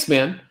 cool. Thanks,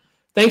 man.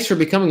 Thanks for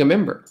becoming a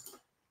member.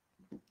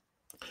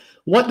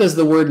 What does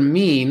the word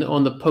mean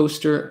on the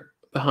poster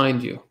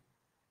behind you?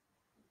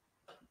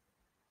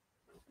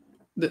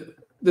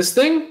 This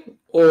thing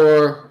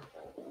or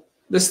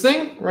this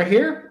thing right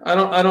here? I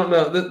don't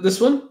know. This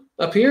one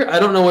up here? I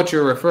don't know what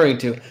you're referring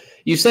to.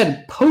 You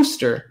said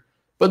poster,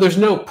 but there's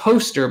no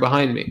poster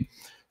behind me.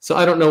 So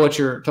I don't know what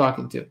you're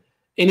talking to.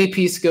 Any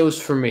piece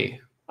goes for me.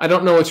 I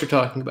don't know what you're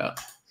talking about.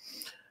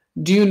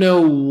 Do you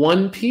know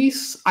One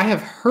Piece? I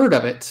have heard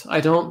of it.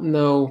 I don't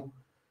know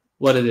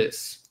what it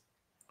is.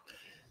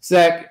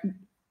 Zach,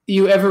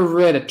 you ever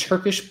read a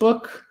Turkish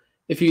book?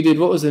 If you did,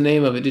 what was the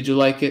name of it? Did you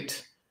like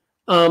it?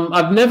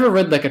 I've never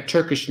read like a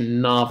Turkish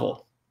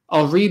novel.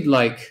 I'll read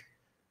like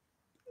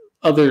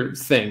other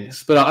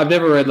things, but I've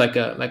never read like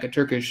a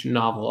Turkish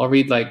novel. I'll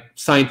read like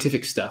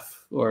scientific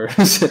stuff or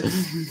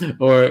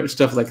or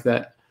stuff like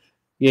that.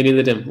 Yeah,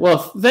 neither did. Well,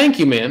 thank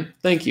you, man.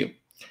 Thank you.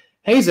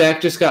 Hey,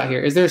 Zach, just got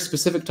here. Is there a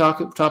specific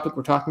topic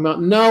we're talking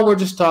about? No, we're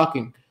just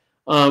talking.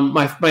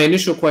 My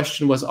initial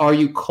question was, are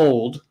you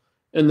cold?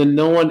 And then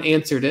no one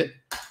answered it.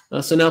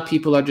 So now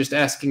people are just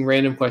asking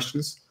random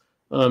questions.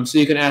 So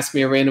you can ask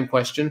me a random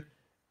question.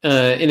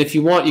 And if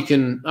you want, you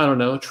can, I don't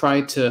know, try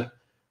to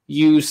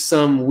use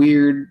some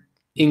weird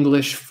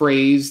English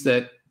phrase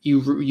that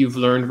you've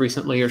learned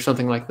recently or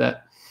something like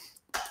that.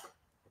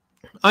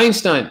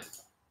 Einstein.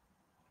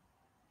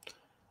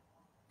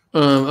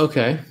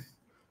 Okay.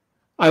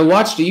 I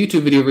watched a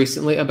YouTube video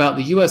recently about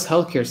the U.S.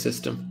 healthcare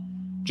system.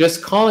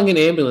 Just calling an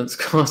ambulance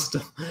cost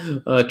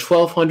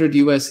 $1,200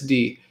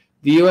 USD.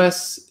 The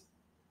U.S.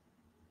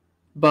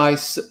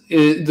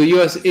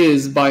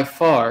 is by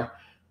far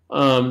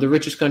the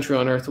richest country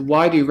on earth.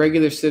 What do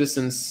regular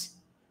citizens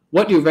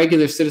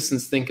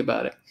think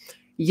about it?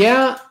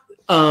 Yeah,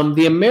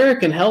 the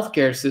American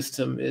healthcare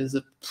system is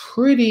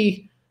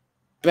pretty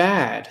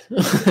bad,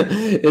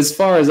 as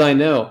far as I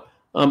know.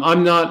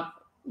 I'm not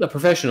a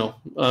professional.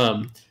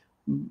 I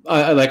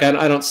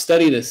don't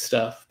study this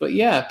stuff, but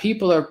yeah,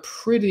 people are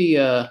pretty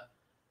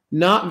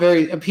not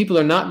very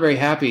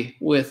happy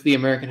with the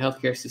American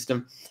healthcare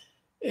system.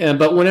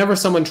 But whenever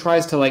someone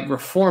tries to like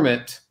reform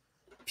it,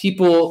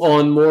 people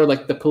on more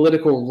like the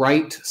political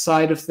right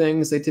side of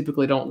things, they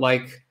typically don't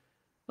like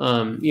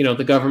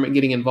the government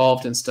getting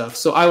involved in stuff.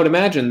 So I would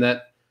imagine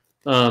that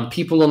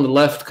people on the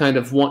left kind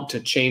of want to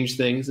change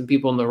things, and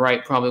people on the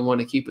right probably want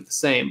to keep it the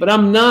same. But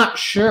I'm not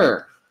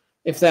sure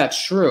if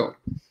that's true.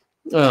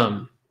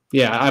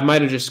 Yeah, I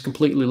might have just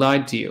completely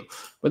lied to you,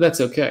 but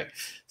that's okay.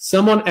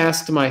 Someone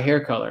asked my hair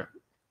color.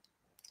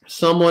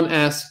 Someone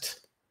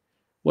asked,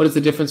 what is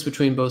the difference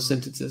between both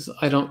sentences?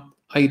 I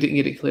didn't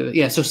get it clear.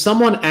 Yeah, so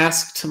someone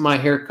asked my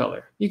hair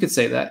color. You could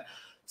say that.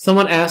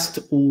 Someone asked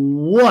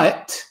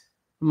what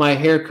my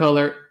hair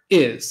color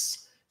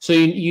is. So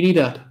you need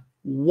a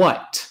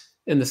what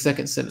in the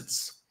second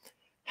sentence.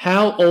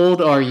 How old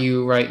are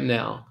you right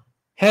now?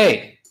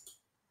 Hey,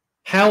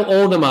 how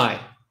old am I?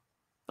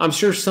 I'm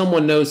sure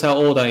someone knows how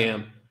old I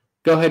am.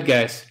 Go ahead,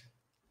 guys.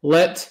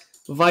 Let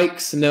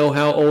Vikes know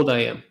how old I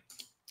am.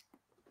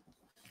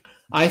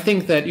 I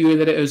think that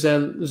your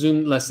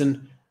Zoom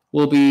lesson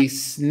will be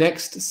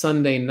next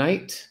Sunday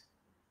night.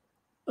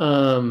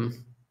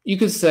 You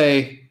could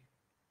say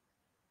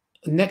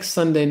next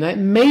Sunday night.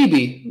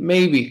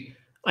 Maybe.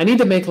 I need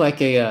to make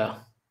like a,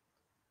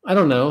 I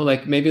don't know,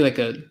 like maybe like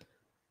a,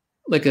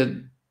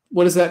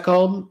 what is that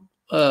called?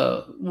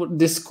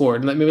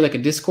 Discord, maybe like a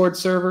Discord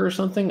server or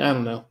something. I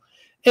don't know.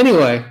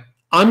 Anyway,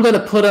 I'm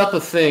gonna put up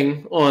a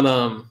thing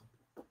on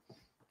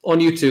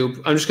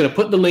YouTube. I'm just gonna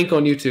put the link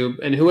on YouTube,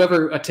 and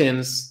whoever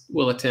attends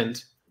will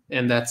attend,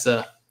 and that's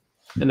it.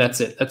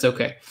 That's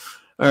okay.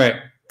 All right.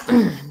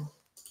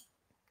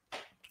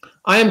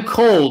 I am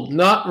cold,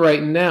 not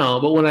right now,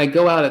 but when I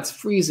go out, it's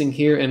freezing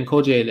here in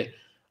Kocaeli.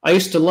 I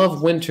used to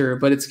love winter,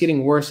 but it's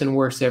getting worse and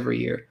worse every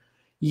year.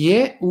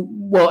 Yeah,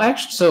 well,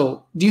 actually,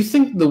 so do you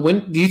think the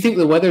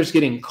weather's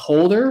getting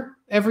colder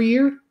every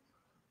year?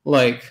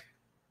 Like,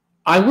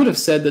 I would have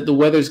said that the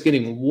weather's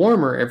getting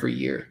warmer every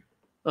year.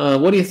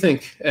 What do you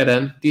think,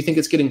 Eren? Do you think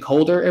it's getting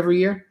colder every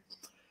year?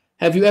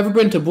 Have you ever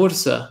been to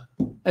Bursa?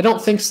 I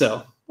don't think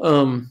so.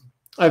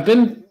 I've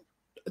been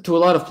to a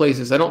lot of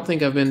places. I don't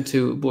think I've been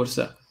to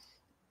Bursa.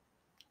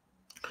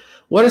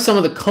 What are some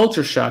of the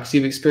culture shocks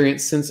you've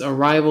experienced since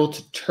arrival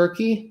to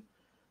Turkey?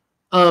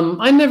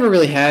 I never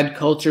really had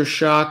culture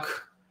shock.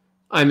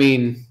 I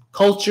mean,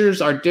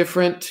 cultures are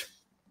different.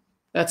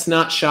 That's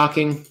not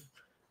shocking.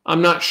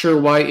 I'm not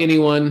sure why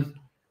anyone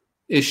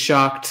is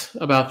shocked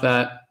about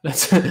that.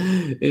 It's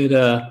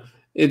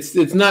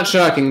not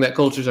shocking that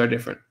cultures are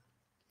different.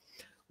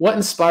 What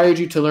inspired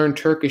you to learn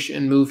Turkish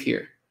and move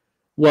here?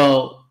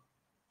 Well,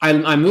 I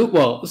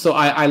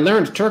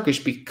learned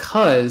Turkish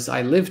because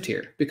I lived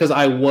here, because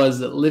I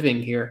was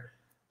living here.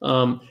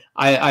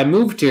 I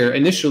moved here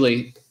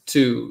initially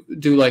to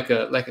do like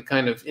a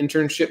kind of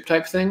internship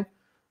type thing.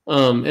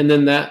 And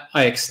then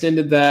I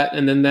extended that,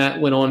 and then that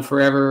went on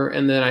forever.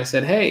 And then I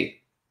said,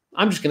 hey,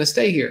 I'm just going to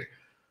stay here.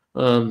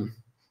 And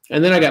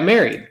then I got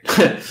married.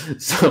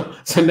 so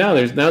now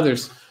there's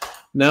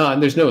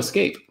no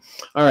escape.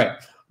 All right.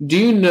 Do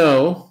you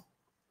know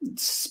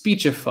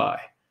Speechify?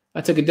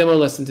 I took a demo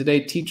lesson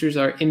today. Teachers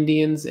are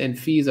Indians and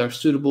fees are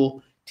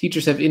suitable.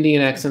 Teachers have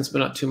Indian accents, but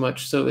not too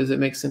much. So does it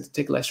make sense to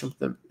take a lesson from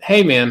them?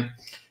 Hey, man,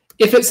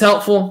 if it's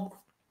helpful,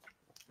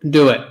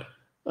 do it.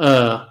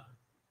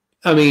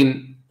 I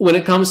mean, when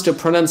it comes to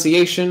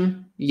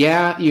pronunciation,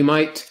 yeah, you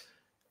might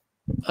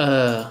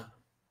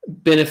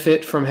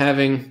benefit from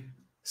having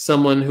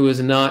someone who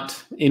is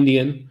not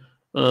Indian.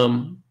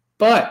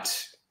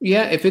 But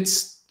yeah, if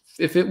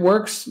it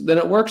works, then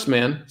it works,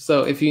 man.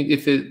 So if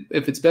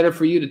it's better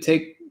for you to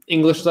take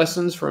English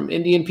lessons from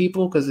Indian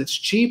people because it's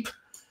cheap,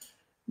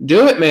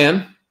 do it,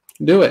 man.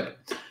 Do it.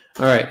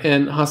 All right.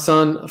 And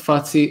Hassan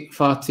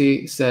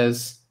Fatih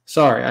says,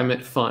 sorry, I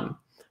meant fun.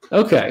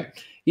 Okay.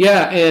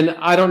 Yeah, and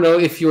I don't know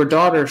if your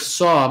daughter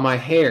saw my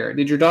hair.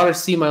 Did your daughter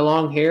see my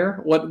long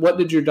hair? What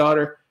did your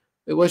daughter?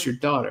 It was your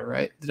daughter,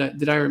 right?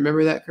 Did I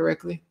remember that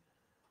correctly?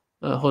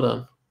 Hold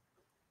on.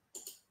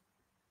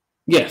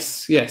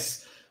 Yes.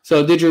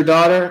 So did your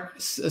daughter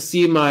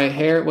see my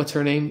hair? What's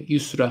her name?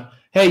 Yusra.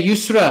 Hey,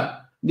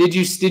 Yusra, did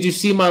you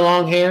see my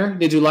long hair?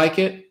 Did you like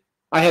it?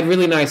 I had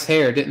really nice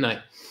hair, didn't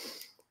I?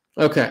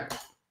 Okay.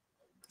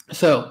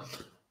 So,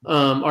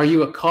 are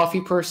you a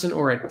coffee person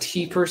or a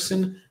tea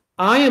person?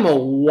 I am a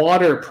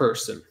water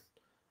person.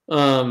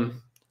 I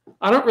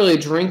don't really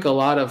drink a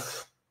lot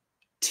of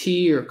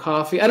tea or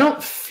coffee. I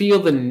don't feel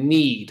the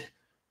need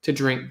to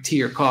drink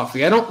tea or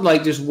coffee. I don't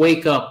like just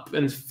wake up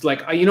and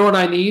like, you know what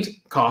I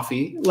need?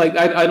 Coffee. Like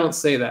I don't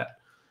say that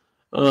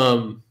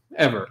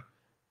ever.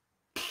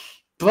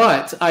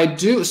 But I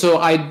do. So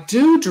I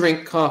do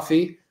drink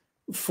coffee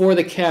for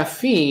the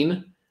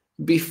caffeine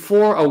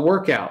before a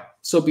workout.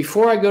 So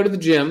before I go to the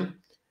gym,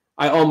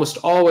 I almost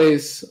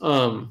always,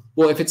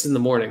 well, if it's in the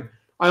morning,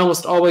 I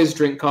almost always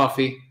drink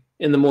coffee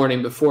in the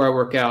morning before I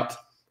work out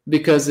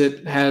because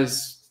it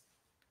has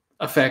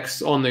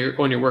effects on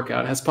your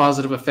workout. It has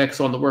positive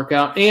effects on the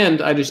workout,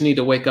 and I just need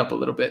to wake up a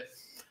little bit.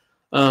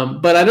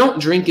 But I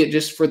don't drink it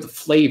just for the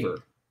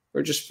flavor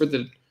or just for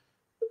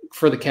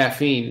the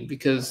caffeine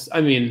because I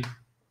mean,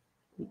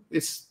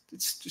 it's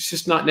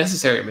just not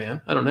necessary,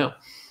 man. I don't know.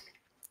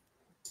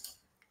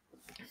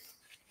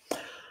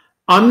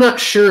 I'm not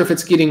sure if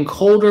it's getting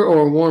colder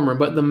or warmer,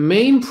 but the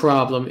main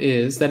problem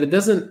is that it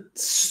doesn't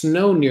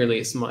snow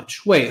nearly as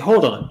much. Wait,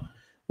 hold on.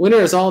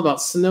 Winter is all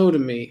about snow to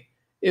me.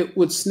 It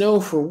would snow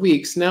for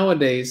weeks.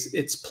 Nowadays,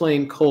 it's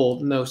plain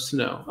cold, no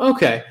snow.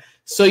 Okay,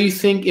 so you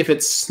think if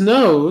it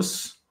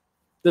snows,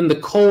 then the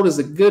cold is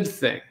a good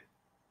thing.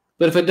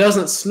 But if it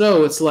doesn't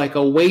snow, it's like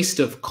a waste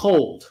of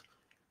cold,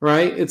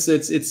 right?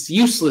 It's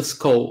useless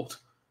cold.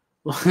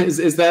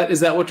 Is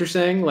that what you're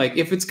saying? Like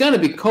if it's gonna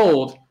be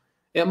cold,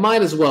 it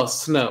might as well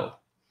snow.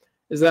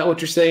 Is that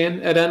what you're saying,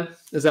 Eden?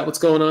 Is that what's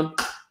going on?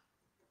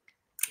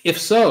 If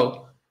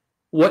so,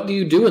 what do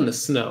you do in the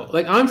snow?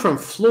 Like I'm from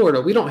Florida.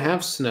 We don't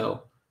have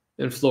snow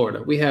in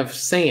Florida. We have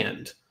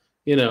sand,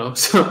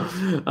 so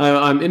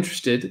I'm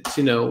interested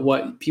to know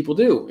what people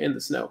do in the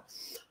snow.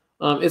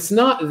 It's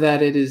not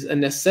that it is a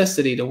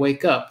necessity to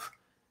wake up.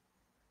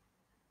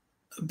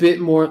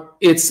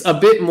 It's a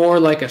bit more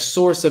like a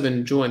source of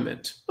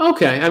enjoyment.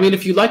 Okay. I mean,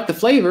 if you like the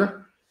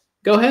flavor,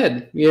 go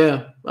ahead.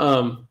 Yeah.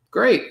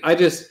 Great.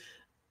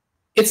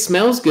 It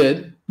smells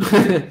good.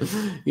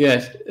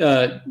 Yes.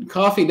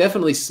 Coffee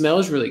definitely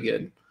smells really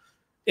good.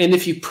 And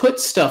if you put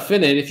stuff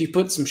in it, if you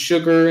put some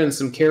sugar and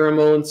some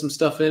caramel and some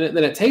stuff in it,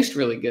 then it tastes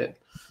really good.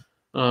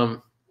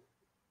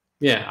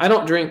 Yeah, I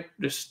don't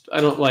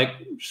like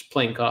just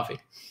plain coffee.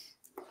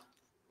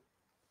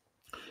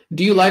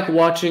 Do you like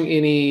watching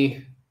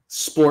any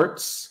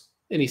sports?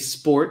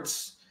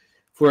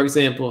 For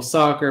example,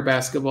 soccer,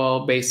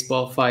 basketball,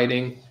 baseball,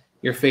 fighting,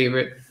 your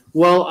favorite?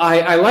 Well,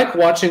 I like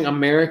watching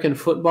American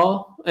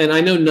football, and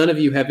I know none of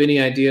you have any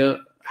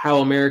idea how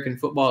American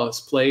football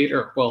is played,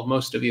 or well,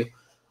 most of you.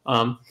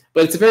 But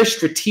it's a very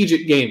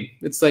strategic game.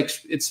 It's like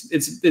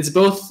it's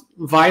both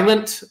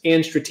violent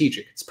and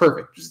strategic. It's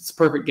perfect. It's a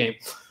perfect game.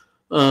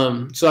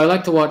 So I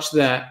like to watch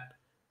that.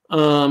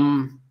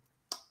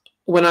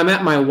 When I'm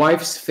at my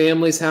wife's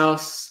family's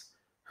house,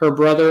 her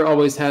brother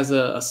always has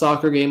a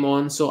soccer game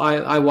on, so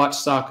I watch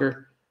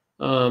soccer.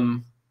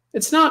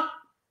 It's not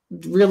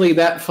really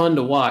that fun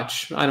to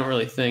watch, I don't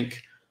really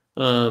think.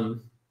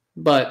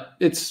 But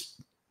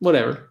it's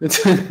whatever.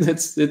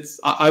 It's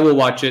I will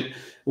watch it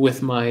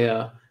with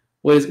my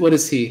what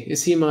is he?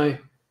 Is he my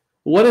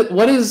what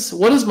is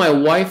my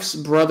wife's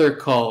brother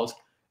called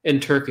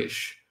in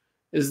Turkish?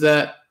 Is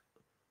that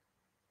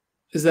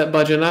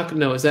Bacanak?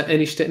 No, is that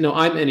Enişte? No,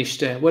 I'm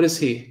Enişte. What is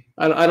he?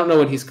 I don't know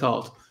what he's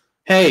called.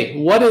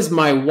 Hey, what is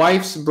my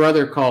wife's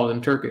brother called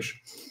in Turkish?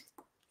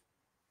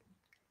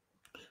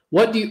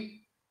 What do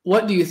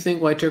you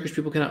think why Turkish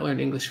people cannot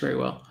learn English very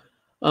well?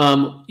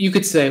 You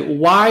could say,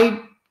 why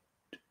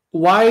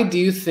do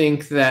you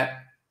think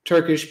that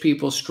Turkish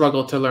people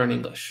struggle to learn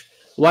English?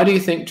 Why do you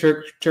think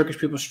Turkish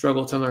people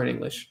struggle to learn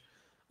English?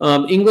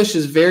 English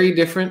is very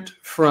different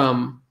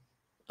from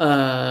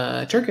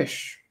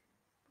Turkish.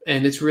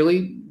 And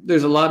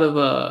there's a lot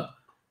of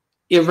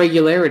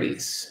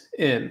irregularities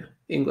in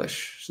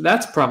English. So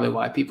that's probably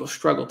why people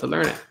struggle to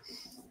learn it.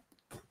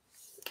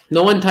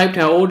 No one typed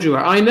how old you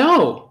are. I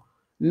know.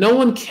 No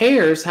one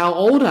cares how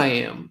old I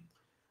am.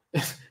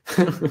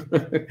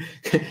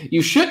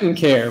 You shouldn't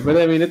care, but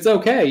I mean, it's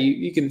okay.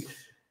 You can,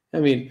 I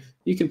mean,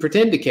 you can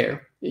pretend to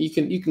care. You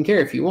can care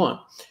if you want.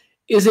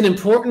 Is it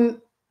important?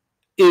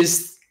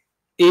 Is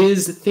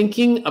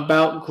thinking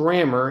about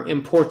grammar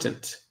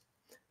important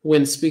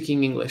when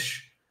speaking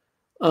English?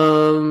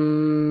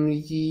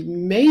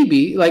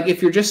 Maybe. Like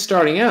if you're just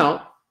starting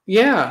out,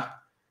 yeah.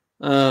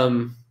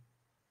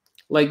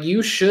 Like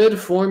you should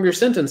form your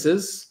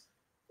sentences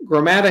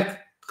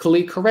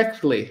grammatically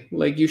correctly.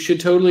 Like you should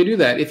totally do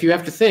that. If you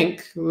have to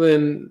think,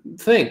 then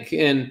think,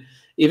 and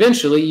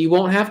eventually you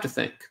won't have to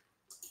think.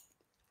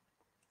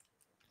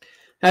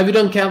 Have you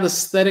done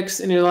calisthenics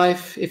in your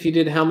life? If you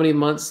did, how many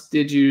months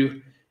did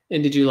you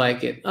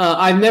like it?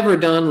 I've never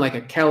done like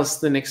a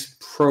calisthenics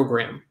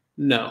program.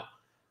 No.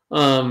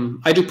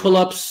 I do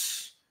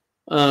pull-ups.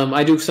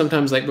 I do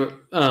sometimes like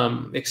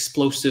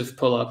explosive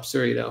pull-ups,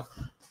 or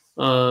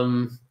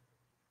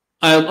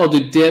I'll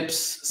do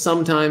dips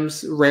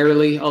sometimes.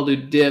 Rarely, I'll do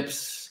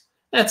dips.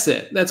 That's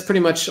it. That's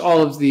pretty much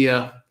all of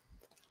the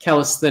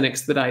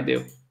calisthenics that I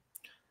do.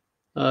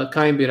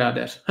 Kayın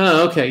birader.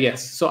 Okay,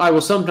 yes. So I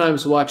will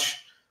sometimes watch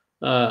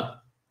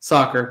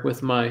soccer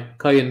with my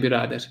kayın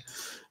birader.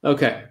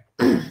 Okay.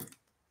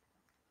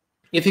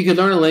 If you could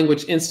learn a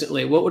language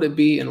instantly, what would it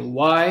be and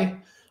why?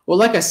 Well,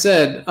 like I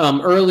said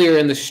earlier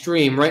in the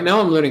stream, right now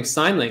I'm learning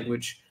sign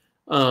language,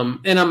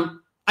 and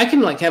I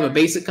can like have a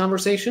basic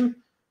conversation,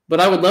 but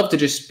I would love to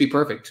just be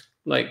perfect.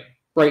 Like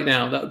right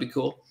now, that would be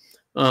cool.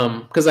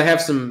 Because I have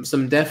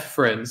some deaf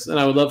friends, and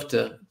I would love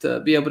to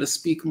be able to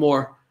speak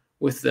more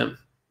with them.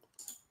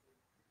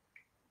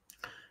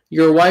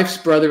 Your wife's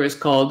brother is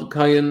called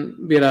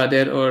Kayın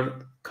birader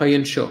or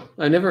kayınço.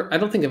 I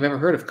don't think I've ever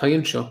heard of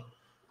kayınço.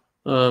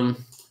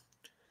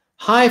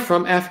 Hi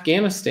from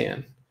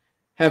Afghanistan.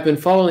 Have been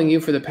following you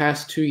for the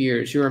past 2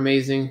 years. You're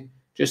amazing.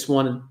 Just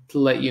wanted to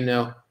let you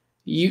know.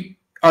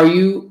 Are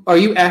you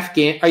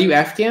Afghan? Are you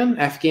Afghan?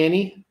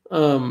 Afghani?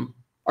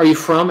 Are you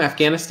from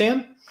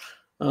Afghanistan?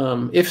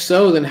 If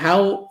so, then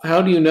how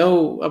do you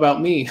know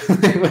about me?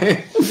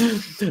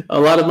 A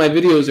lot of my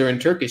videos are in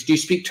Turkish. Do you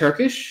speak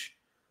Turkish?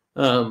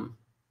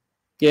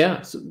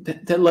 Yeah. So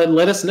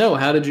let us know.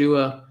 How did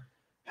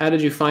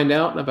you find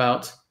out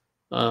about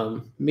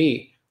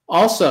me?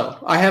 Also,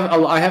 I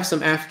have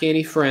some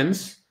Afghani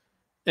friends,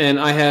 and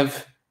I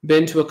have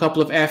been to a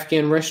couple of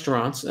Afghan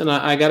restaurants, and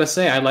I gotta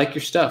say, I like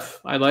your stuff.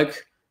 I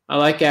like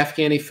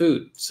Afghani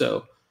food.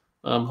 So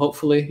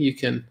hopefully you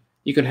can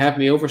have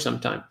me over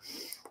sometime.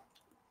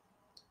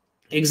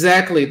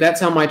 Exactly. That's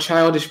how my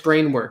childish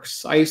brain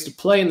works. I used to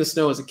play in the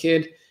snow as a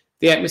kid.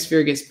 The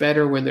atmosphere gets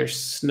better when there's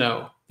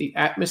snow. The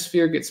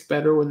atmosphere gets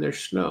better when there's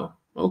snow.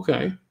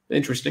 Okay,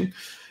 interesting.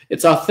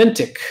 It's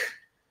authentic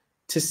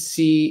to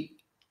see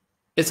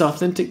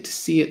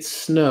it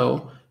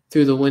snow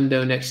through the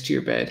window next to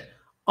your bed.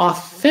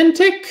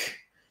 Authentic?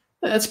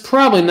 That's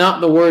probably not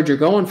the word you're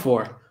going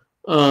for.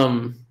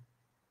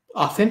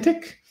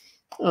 Authentic?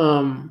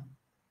 Are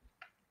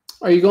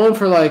you going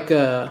for like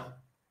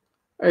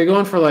I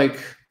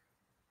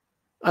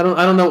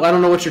don't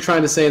know what you're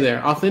trying to say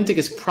there. Authentic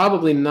is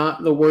probably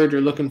not the word you're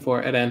looking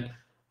for, Eren.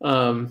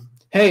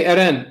 Hey,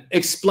 Eren,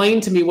 explain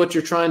to me what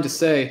you're trying to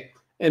say,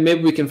 and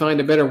maybe we can find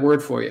a better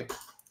word for you.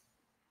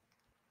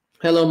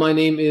 Hello, my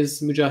name is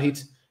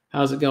Mujahid.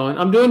 How's it going?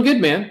 I'm doing good,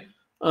 man.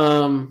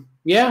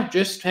 Yeah,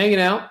 just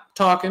hanging out,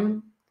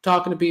 talking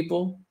to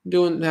people,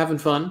 having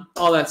fun,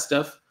 all that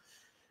stuff.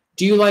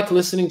 Do you like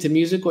listening to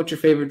music? What's your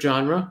favorite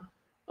genre?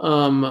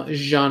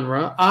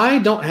 Genre. I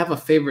don't have a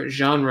favorite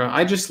genre.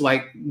 I just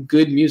like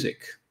good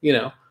music,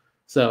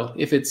 So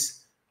if it's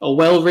a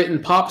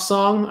well-written pop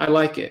song, I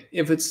like it.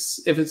 If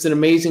it's an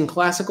amazing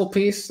classical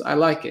piece, I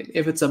like it.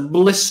 If it's a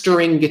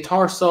blistering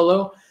guitar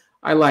solo,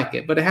 I like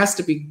it. But it has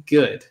to be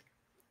good.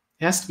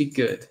 It has to be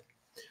good.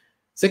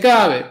 Zeki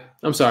abi.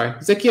 I'm sorry.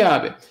 Zeki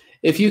abi.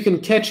 If you can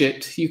catch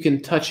it, you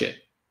can touch it.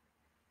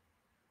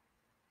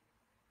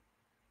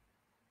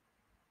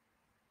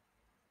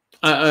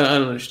 I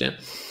don't understand.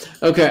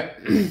 Okay.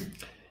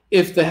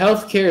 If the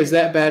healthcare is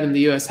that bad in the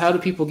U.S., how do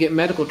people get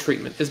medical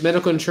treatment? Is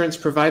medical insurance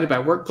provided by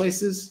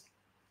workplaces?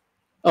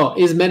 Oh,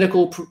 is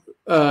medical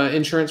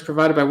insurance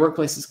provided by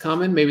workplaces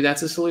common? Maybe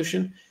that's a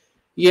solution.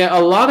 Yeah, a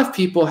lot of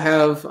people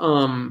have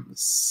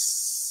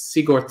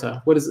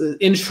sigorta. What is it?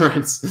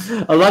 Insurance?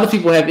 A lot of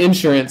people have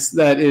insurance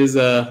that is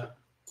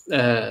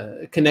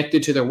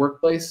connected to their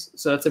workplace.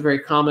 So that's a very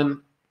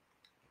common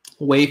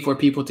way for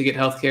people to get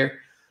healthcare.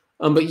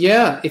 But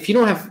yeah, if you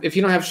don't have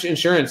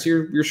insurance,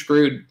 you're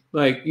screwed.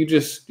 Like you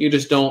just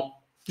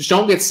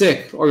don't get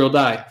sick or you'll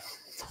die.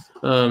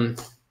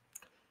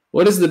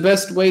 What is the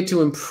best way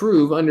to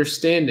improve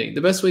understanding?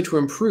 The best way to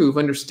improve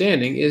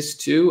understanding is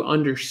to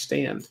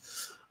understand.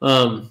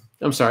 I'm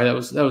sorry, that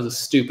was a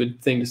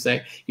stupid thing to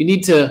say. You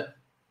need to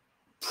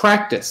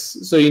practice.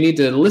 So you need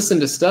to listen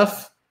to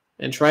stuff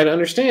and try to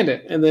understand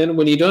it. And then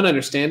when you don't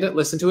understand it,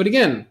 listen to it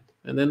again,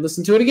 and then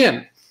listen to it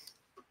again.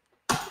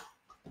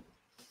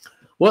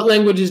 What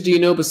languages do you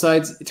know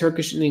besides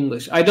Turkish and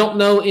English? I don't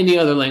know any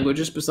other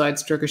languages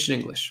besides Turkish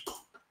and English.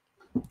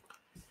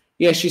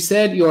 Yeah, she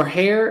said your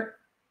hair...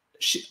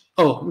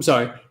 oh, I'm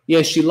sorry.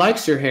 Yeah, she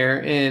likes your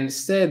hair and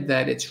said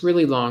that it's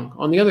really long.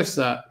 On the other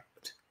side,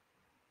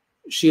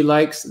 she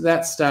likes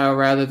that style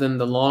rather than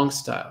the long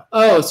style.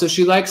 Oh, so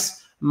she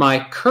likes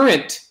my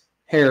current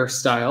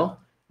hairstyle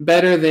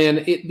better than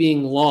it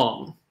being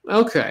long.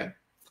 Okay,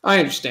 I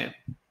understand.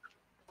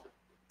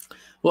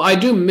 Well, I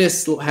do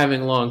miss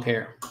having long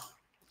hair.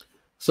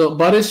 So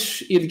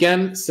Barış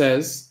again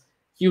says,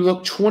 you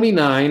look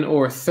 29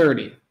 or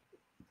 30.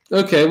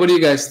 Okay, what do you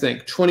guys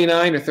think?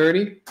 29 or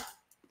 30?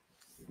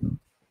 Do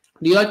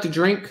you like to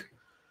drink?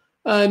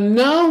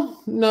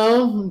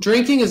 No.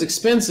 Drinking is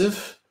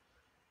expensive.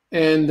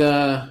 And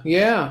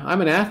yeah,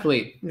 I'm an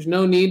athlete. There's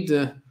no need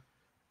to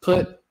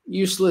put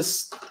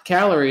useless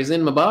calories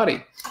in my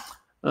body.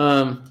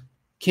 Can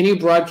you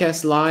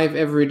broadcast live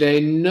every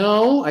day?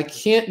 No, I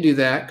can't do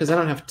that because I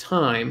don't have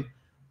time.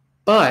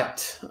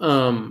 But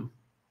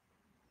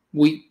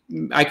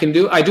I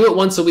do it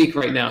once a week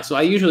right now. So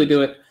I usually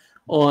do it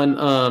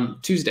on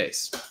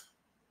Tuesdays.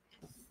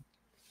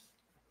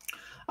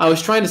 I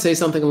was trying to say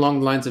something along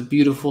the lines of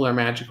beautiful or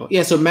magical.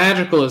 Yeah, so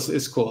magical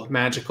is cool.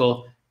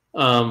 Magical,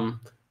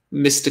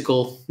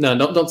 mystical. No,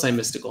 don't say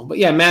mystical. But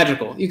yeah,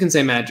 magical. You can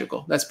say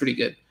magical. That's pretty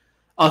good.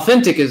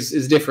 Authentic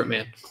is different,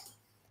 man.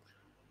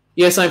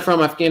 Yes, I'm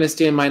from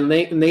Afghanistan. My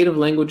native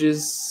language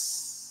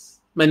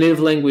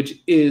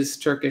is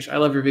Turkish. I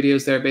love your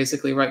videos. They're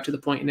basically right to the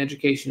point and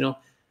educational,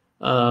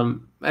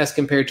 as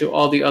compared to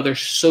all the other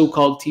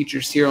so-called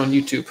teachers here on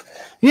YouTube.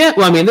 Yeah,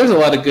 well, I mean, there's a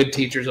lot of good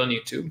teachers on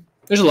YouTube.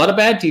 There's a lot of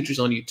bad teachers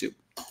on YouTube.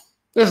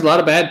 There's a lot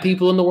of bad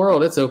people in the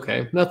world. It's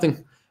okay.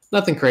 Nothing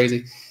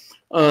crazy.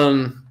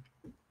 What's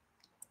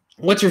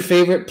your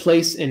favorite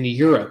place in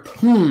Europe?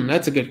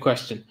 That's a good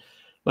question.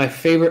 My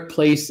favorite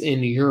place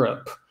in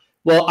Europe.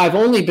 Well, I've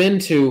only been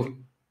to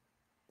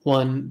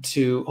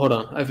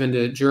I've been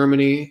to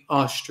Germany,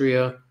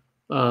 Austria,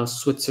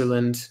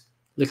 Switzerland,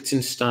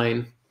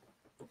 Liechtenstein,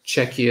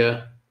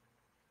 Czechia,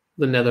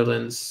 the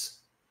Netherlands,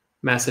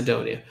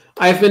 Macedonia.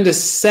 I've been to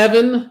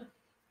seven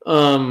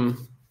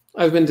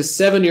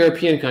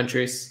European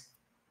countries.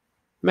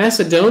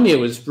 Macedonia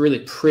was really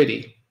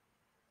pretty.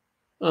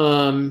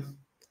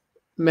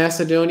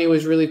 Macedonia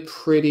was really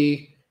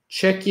pretty.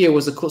 Czechia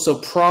was so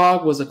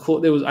Prague was a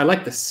cool. I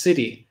like the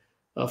city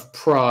of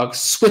Prague.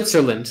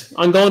 Switzerland.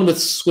 I'm going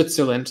with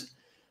Switzerland.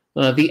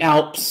 The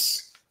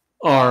Alps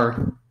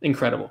are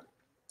incredible.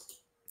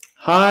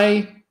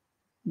 High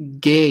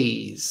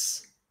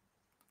gaze.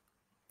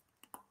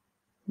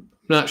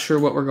 Not sure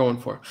what we're going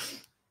for.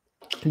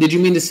 Did you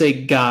mean to say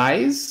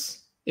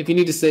guys? If you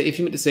meant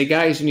to say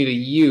guys, you need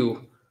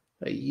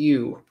a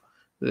U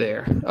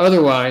there.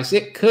 Otherwise,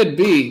 it could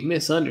be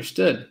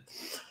misunderstood.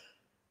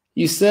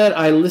 You said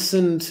I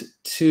listened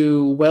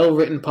to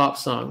well-written pop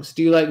songs.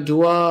 Do you like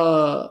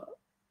Dua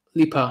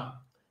Lipa?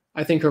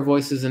 I think her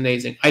voice is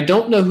amazing. I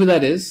don't know who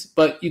that is,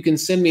 but you can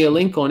send me a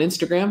link on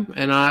Instagram,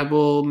 and I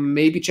will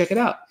maybe check it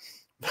out.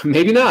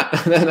 Maybe not.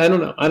 I don't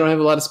know. I don't have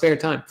a lot of spare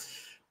time.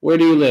 Where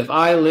do you live?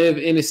 I live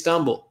in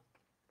Istanbul.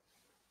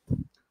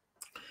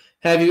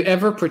 Have you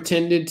ever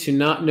pretended to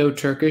not know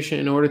Turkish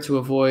in order to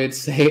avoid,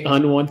 say,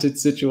 unwanted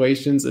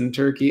situations in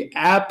Turkey?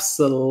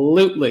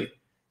 Absolutely.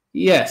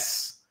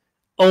 Yes.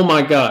 Oh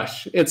my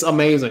gosh, it's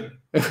amazing.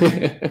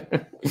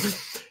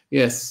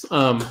 Yes.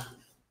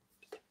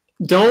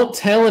 Don't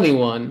tell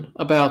anyone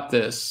about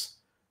this,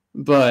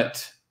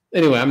 but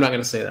anyway, I'm not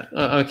going to say that.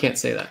 I can't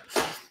say that.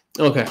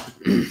 Okay.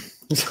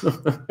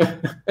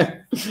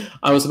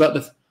 I was about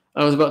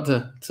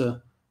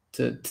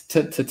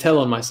to tell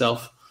on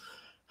myself.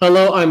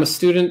 Hello, I'm a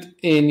student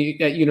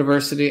at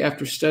university.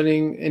 After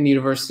studying in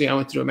university, I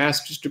went to do a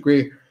master's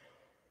degree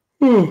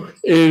in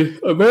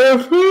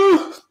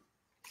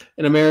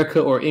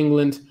America or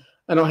England.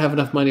 I don't have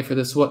enough money for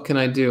this. What can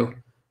I do?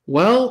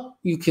 Well,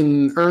 you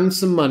can earn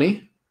some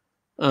money,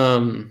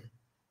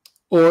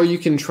 or you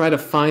can try to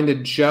find a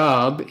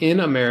job in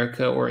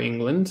America or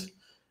England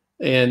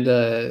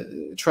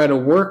and try to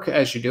work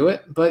as you do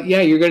it. But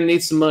yeah, you're going to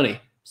need some money.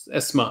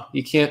 Esma,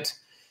 you can't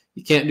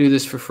do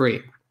this for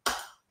free.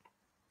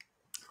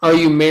 Are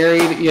you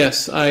married?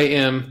 Yes, I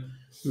am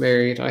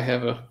married. I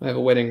have a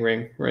wedding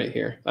ring right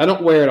here. I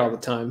don't wear it all the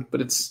time,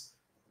 but it's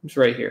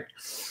right here.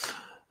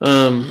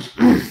 When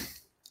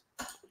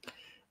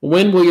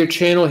will your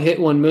channel hit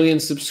 1 million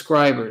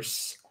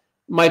subscribers?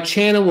 My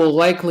channel will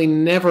likely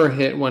never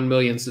hit 1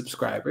 million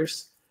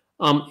subscribers.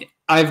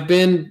 I've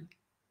been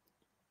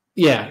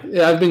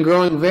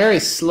growing very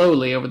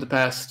slowly over the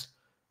past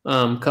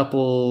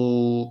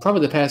probably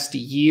the past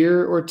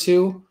year or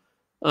two.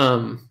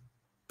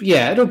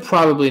 Yeah, it'll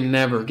probably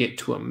never get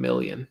to 1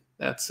 million.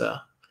 That's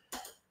a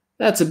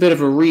bit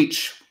of a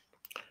reach.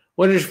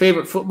 What is your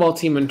favorite football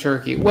team in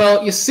Turkey?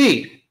 Well, you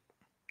see,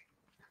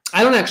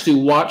 I don't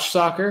actually watch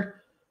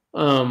soccer,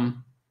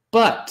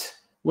 but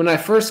when I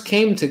first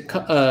came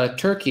to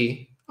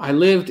Turkey, I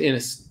lived in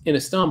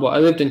Istanbul. I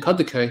lived in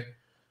Kadıköy,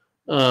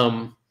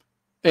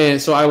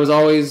 And so I was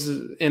always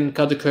in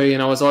Kadıköy,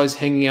 and I was always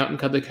hanging out in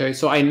Kadıköy.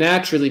 So I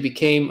naturally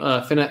became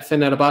a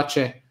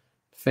Fenerbahçe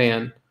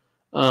fan.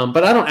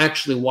 But I don't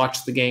actually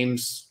watch the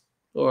games.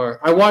 Or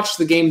I watched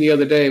the game the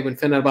other day when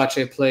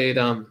Fenerbahçe played.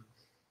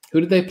 Who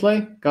did they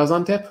play?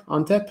 Gaziantep?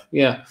 Antep?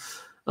 Yeah.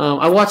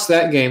 I watched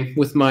that game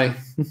with my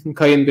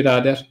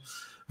kayınbirader.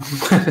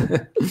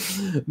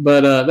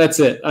 But that's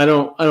it. I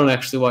don't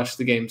actually watch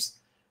the games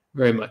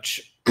very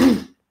much.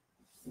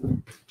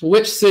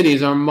 Which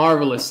cities are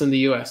marvelous in the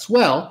U.S.?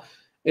 Well,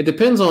 it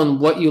depends on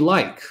what you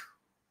like.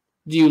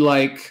 Do you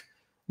like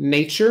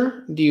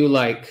nature? Do you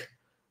like,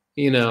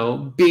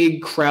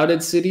 big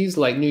crowded cities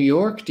like New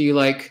York? Do you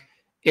like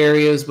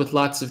areas with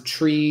lots of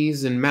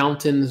trees and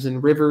mountains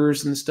and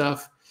rivers and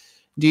stuff?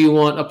 Do you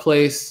want a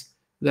place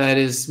that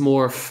is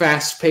more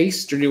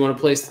fast-paced, or do you want a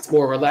place that's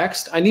more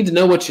relaxed? I need to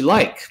know what you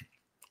like.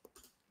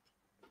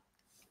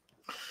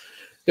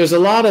 There's a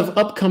lot of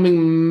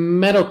upcoming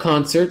metal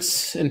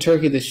concerts in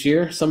Turkey this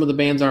year. Some of the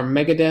bands are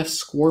Megadeth,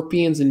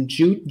 Scorpions, and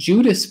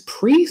Judas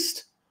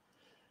Priest.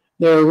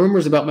 There are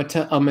rumors about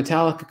a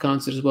Metallica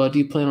concert as well. Do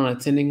you plan on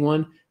attending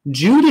one?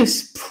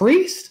 Judas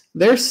Priest?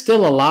 They're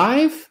still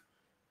alive?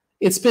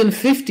 It's been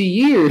 50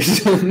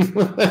 years.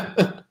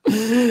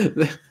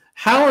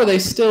 How are they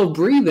still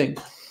breathing?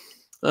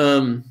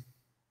 Yeah,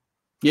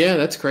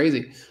 that's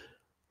crazy.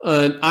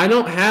 I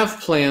don't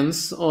have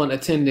plans on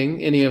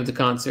attending any of the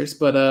concerts,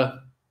 but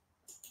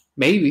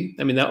maybe.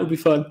 I mean, that would be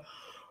fun.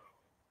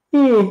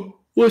 I'm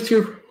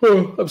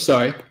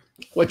sorry.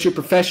 What's your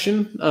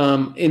profession?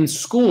 In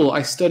school,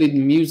 I studied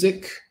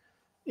music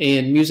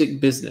and music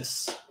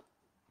business.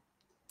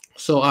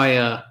 So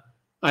I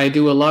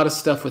do a lot of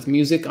stuff with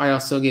music. I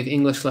also give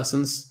English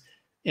lessons,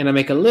 and I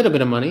make a little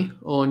bit of money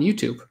on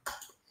YouTube.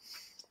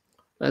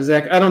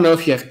 Zach, I don't know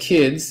if you have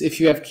kids. If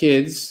you have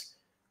kids,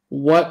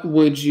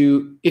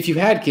 if you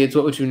had kids,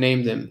 what would you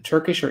name them?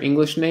 Turkish or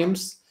English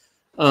names?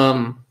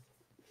 I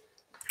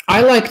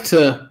like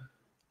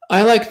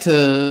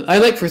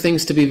for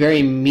things to be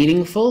very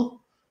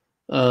meaningful.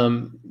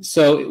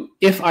 So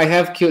if I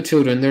have cute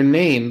children, their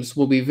names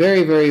will be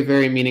very, very,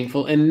 very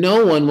meaningful, and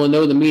no one will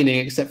know the meaning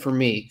except for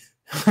me.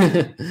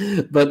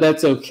 But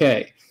that's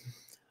okay.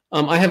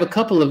 I have a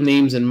couple of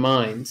names in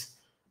mind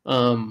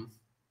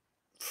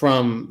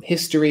from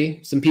history.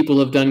 Some people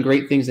have done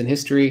great things in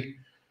history,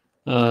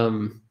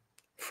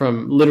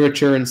 from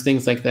literature and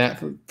things like that,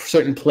 from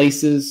certain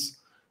places,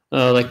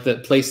 like the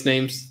place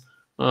names.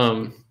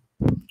 But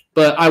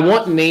I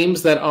want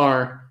names that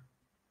are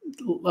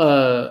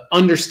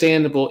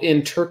understandable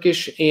in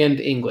Turkish and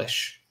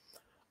English.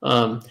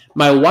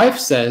 My wife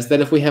says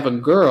that if we have a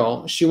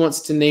girl, she wants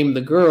to name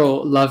the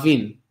girl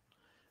Lavin.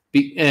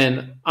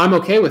 And I'm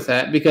okay with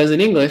that because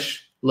in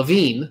English,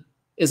 Lavin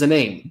is a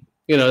name.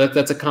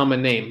 That's a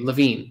common name,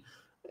 Lavin.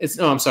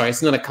 I'm sorry,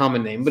 it's not a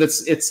common name, but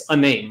it's a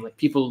name. Like,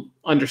 people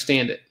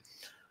understand it.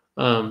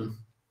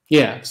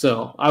 Yeah,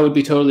 so I would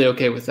be totally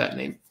okay with that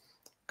name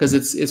because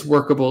it's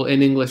workable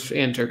in English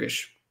and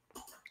Turkish.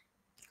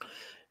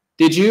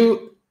 Did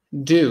you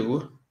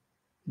do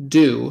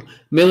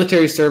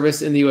military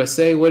service in the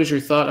USA? What is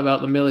your thought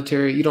about the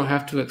military? You don't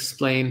have to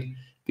explain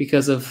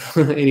because of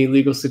any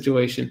legal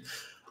situation.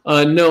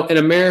 No, in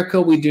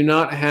America, we do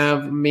not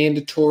have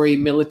mandatory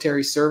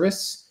military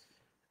service.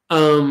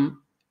 In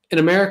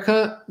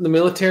America, the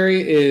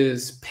military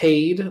is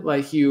paid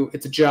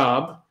it's a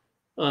job,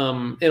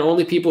 and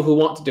only people who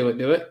want to do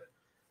it.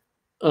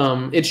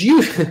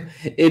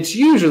 It's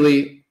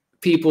usually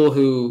people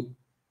who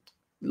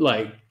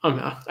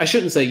I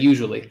shouldn't say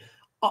usually.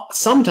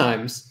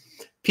 Sometimes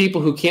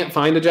people who can't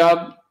find a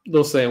job,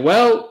 they'll say,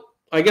 well,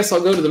 I guess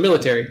I'll go to the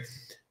military,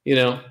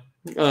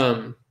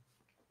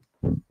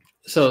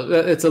 so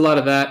it's a lot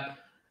of that.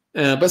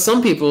 But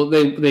some people,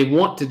 they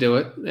want to do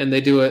it, and they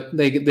do it.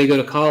 They go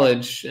to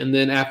college, and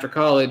then after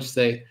college,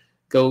 they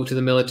go to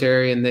the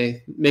military, and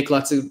they make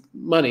lots of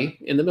money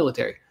in the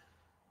military.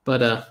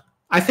 But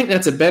I think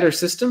that's a better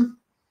system.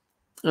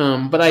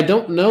 But I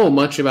don't know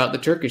much about the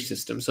Turkish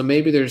system, so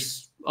maybe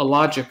there's a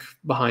logic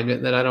behind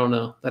it that I don't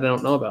know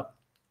about.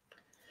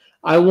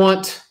 I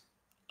want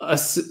a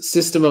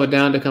System of a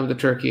Down to come to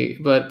Turkey,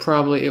 but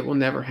probably it will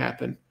never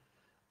happen.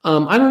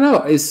 I don't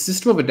know. Is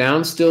System of a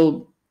Down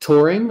still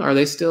touring? Are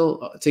they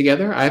still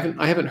together? I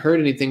haven't heard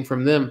anything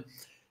from them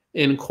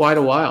in quite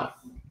a while.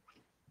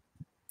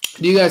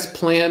 Do you guys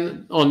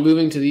plan on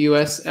moving to the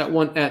U.S. Do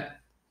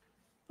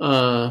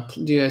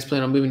you guys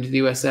plan on moving to the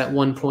U.S. at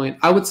one point?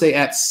 I would say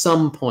at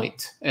some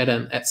point.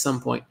 At some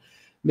point,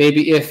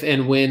 maybe if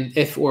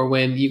or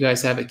when you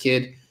guys have a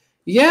kid.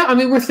 Yeah, I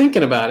mean, we're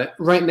thinking about it.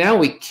 Right now,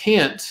 we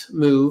can't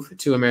move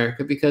to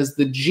America because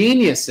the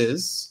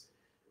geniuses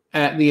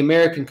at the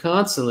American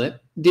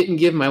consulate didn't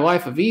give my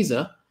wife a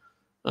visa.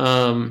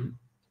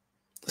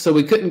 So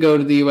we couldn't go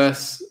to the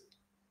U.S.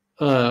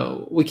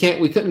 We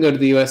couldn't go to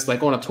the U.S.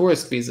 on a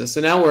tourist visa. So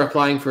now we're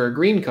applying for a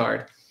green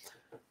card,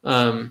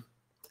 and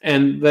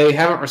they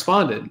haven't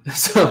responded.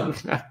 So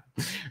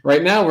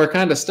right now we're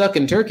kind of stuck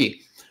in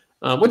Turkey,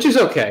 which is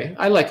okay.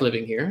 I like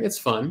living here. It's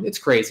fun. It's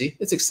crazy.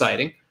 It's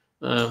exciting.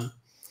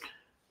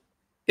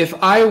 If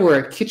I were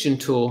a kitchen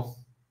tool,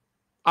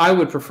 I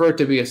would prefer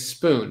to be a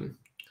spoon.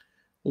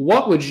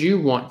 What would you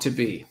want to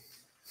be?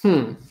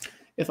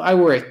 If I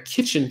were a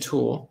kitchen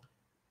tool,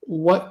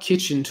 what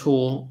kitchen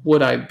tool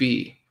would I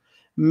be?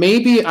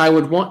 Maybe I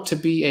would want to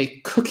be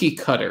a cookie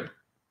cutter.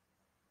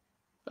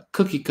 A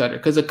cookie cutter,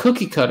 because a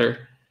cookie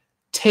cutter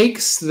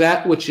takes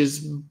that which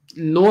is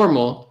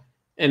normal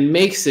and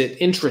makes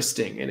it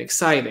interesting and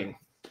exciting.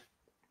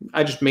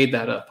 I just made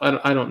that up.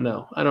 I don't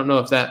know. I don't know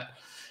if that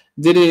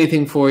did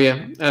anything for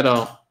you at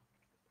all.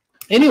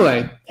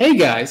 Anyway, hey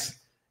guys,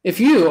 if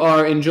you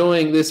are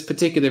enjoying this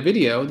particular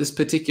video, this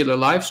particular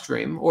live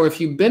stream, or if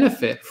you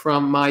benefit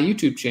from my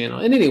YouTube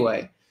channel in any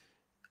way,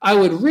 I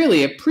would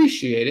really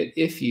appreciate it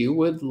if you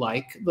would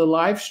like the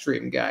live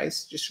stream,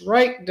 guys. Just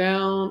write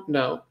down,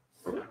 no,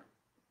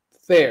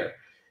 there.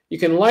 You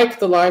can like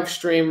the live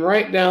stream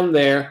right down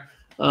there,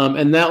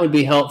 and that would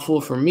be helpful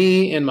for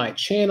me and my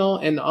channel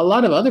and a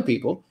lot of other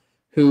people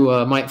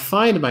who might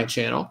find my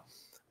channel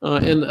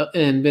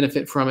and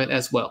benefit from it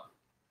as well.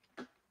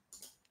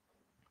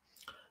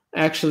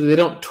 Actually, they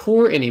don't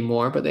tour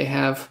anymore, but they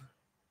have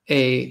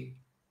a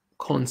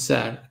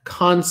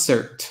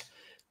concert.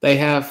 They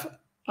have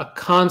a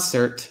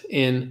concert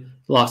in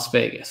Las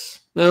Vegas.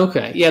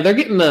 Okay, yeah, they're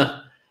getting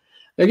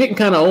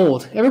kind of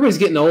old. Everybody's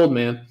getting old,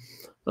 man.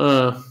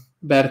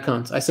 Bad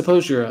cunts. I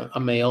suppose you're a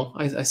male.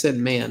 I said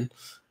man.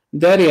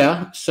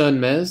 Daria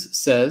Sönmez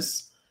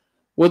says,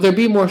 will there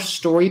be more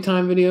story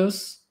time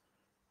videos?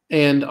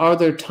 And are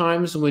there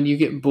times when you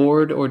get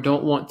bored or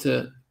don't want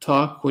to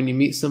talk when you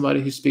meet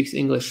somebody who speaks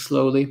English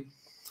slowly?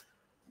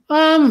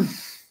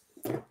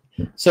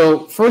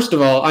 So first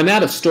of all, I'm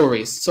out of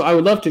stories. So I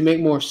would love to make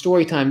more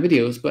story time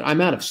videos, but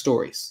I'm out of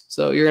stories.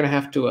 So you're going to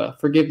have to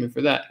forgive me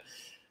for that.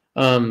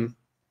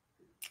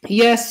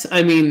 Yes,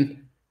 I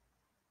mean,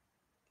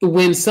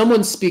 when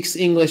someone speaks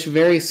English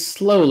very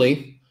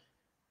slowly,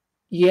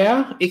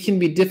 yeah, it can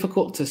be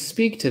difficult to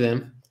speak to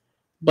them.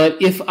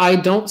 But if I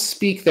don't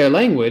speak their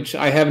language,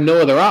 I have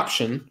no other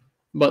option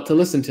but to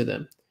listen to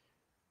them.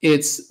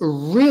 It's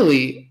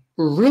really,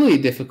 really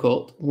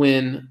difficult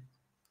when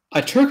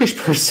a Turkish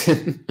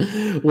person,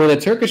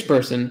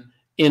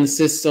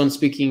 insists on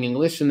speaking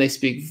English and they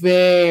speak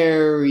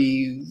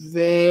very,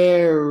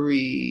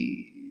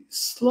 very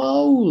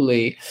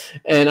slowly.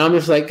 And I'm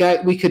just like,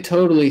 guy, we could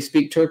totally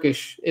speak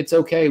Turkish. It's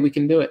okay. We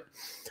can do it.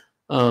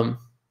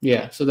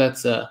 Yeah, so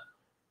that's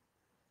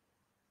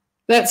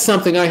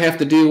something I have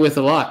to deal with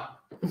a lot.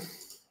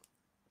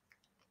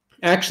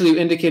 Actually, you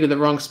indicated the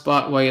wrong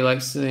spot while you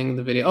like seeing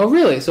the video. Oh,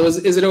 really? So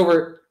is it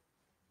over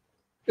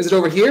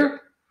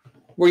here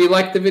where you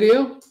like the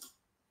video?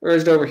 Or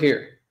is it over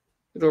here?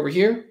 Is it over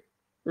here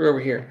or over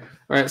here?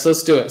 All right, so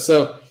let's do it.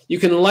 So you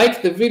can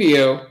like the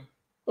video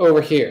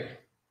over here.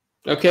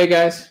 Okay,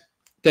 guys?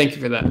 Thank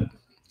you for that.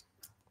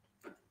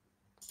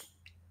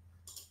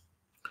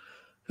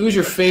 Who's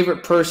your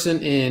favorite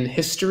person in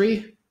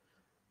history?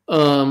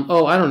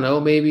 Oh, I don't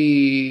know.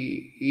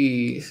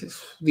 Maybe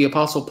the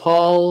Apostle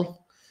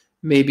Paul,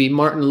 maybe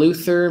Martin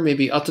Luther,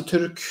 maybe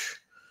Atatürk,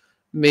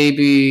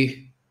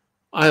 maybe,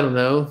 I don't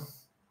know.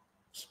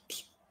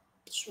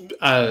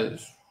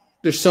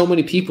 There's so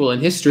many people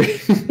in history.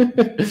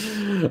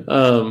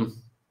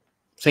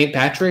 St.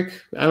 Patrick.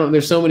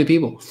 There's so many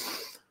people.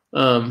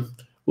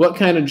 What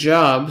kind of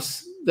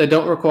jobs that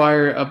don't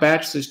require a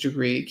bachelor's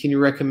degree can you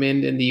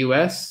recommend in the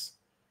U.S.?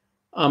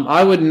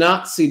 I would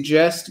not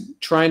suggest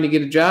trying to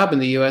get a job in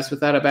the U.S.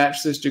 without a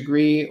bachelor's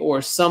degree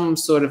or some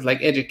sort of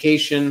like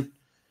education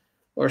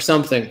or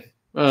something.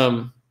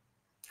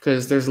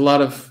 Because there's a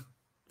lot of,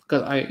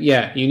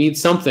 you need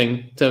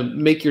something to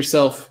make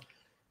yourself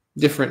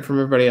different from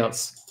everybody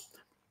else.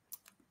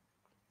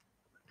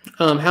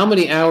 How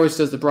many hours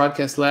does the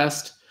broadcast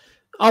last?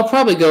 I'll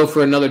probably go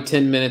for another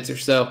 10 minutes or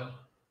so.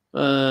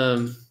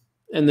 And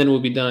then we'll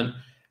be done.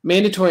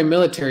 Mandatory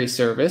military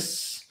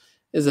service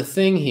is a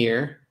thing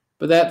here,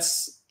 but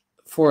that's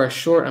for a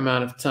short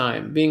amount of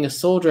time. Being a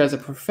soldier as a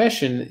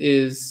profession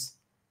is,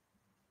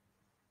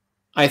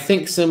 I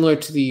think, similar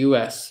to the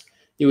U.S.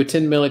 You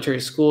attend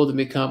military school to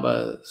become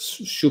a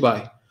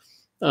subay.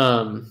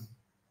 Or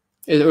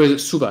is it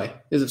subai?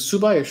 Is it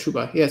subai or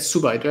shubai? Yeah, it's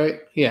subai, right?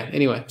 Yeah,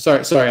 anyway.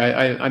 Sorry,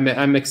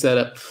 I mixed that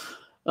up.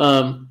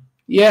 So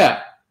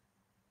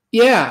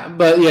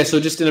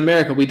just in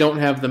America, we don't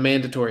have the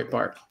mandatory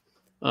part.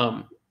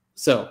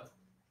 So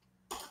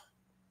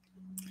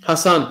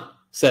Hassan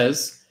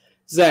says,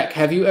 Zack,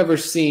 have you ever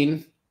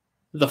seen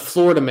The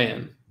Florida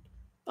Man?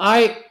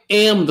 I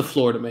am the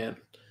Florida Man.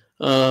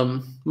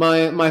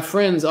 My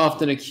friends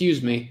often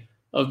accuse me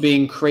of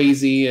being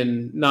crazy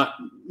and not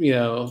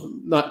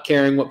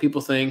caring what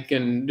people think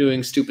and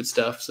doing stupid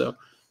stuff. So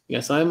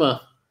yes,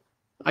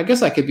 I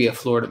guess I could be a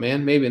Florida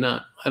Man. Maybe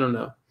not. I don't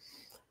know.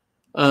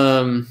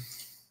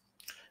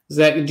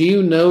 Zack, do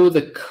you know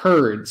the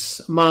Kurds?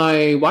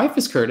 My wife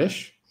is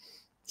Kurdish.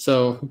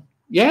 So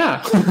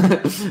yeah.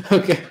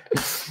 Okay.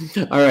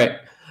 All right.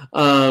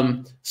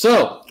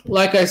 So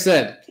like I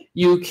said,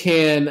 you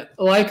can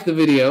like the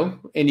video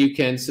and you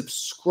can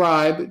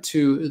subscribe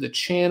to the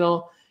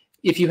channel.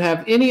 if you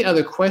have any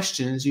other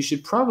questions, you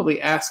should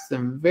probably ask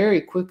them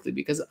very quickly,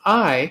 because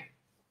I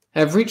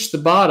have reached the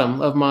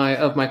bottom of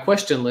my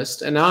question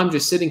list, and now I'm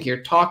just sitting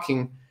here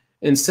talking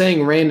and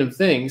saying random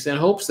things in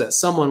hopes that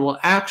someone will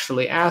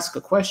actually ask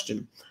a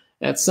question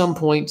at some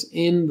point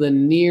in the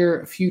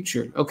near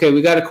future. Okay,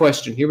 we got a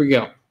question. Here we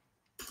go.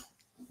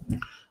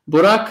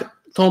 Burak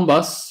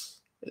Tombas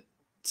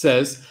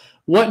says,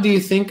 what do you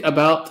think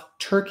about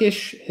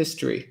Turkish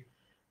history?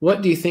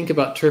 What do you think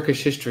about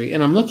Turkish history?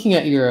 And I'm looking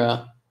at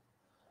your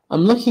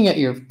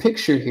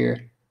picture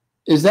here.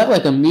 Is that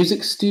like a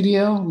music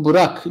studio?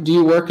 Burak, do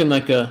you work in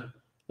like a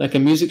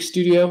music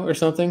studio or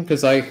something?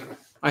 Because I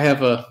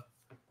have a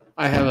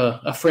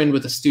friend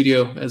with a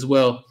studio as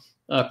well,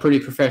 a pretty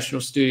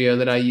professional studio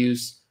that I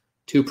use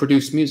to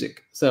produce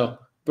music. So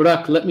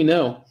Burak, let me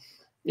know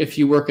if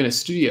you work in a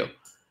studio.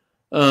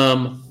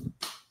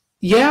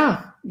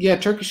 Yeah,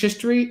 Turkish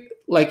history.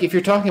 Like if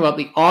you're talking about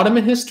the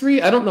Ottoman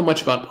history, I don't know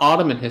much about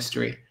Ottoman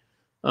history.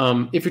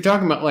 If you're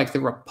talking about like the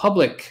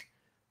Republic,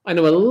 I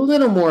know a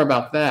little more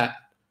about that.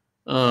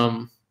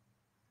 You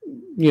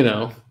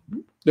know,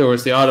 there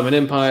was the Ottoman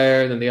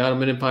Empire, then the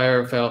Ottoman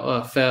Empire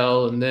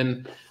fell, and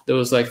then there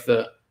was like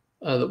the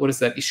what is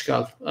that,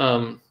 İşgal,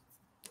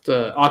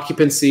 the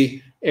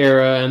occupancy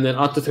era, and then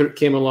Atatürk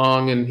came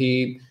along, and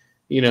he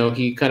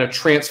kind of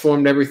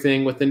transformed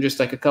everything within just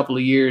like a couple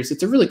of years.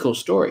 It's a really cool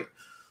story.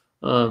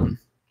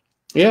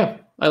 Yeah,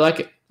 I like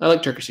it. I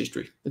like Turkish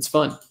history. It's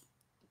fun.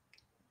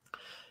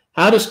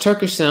 How does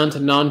Turkish sound to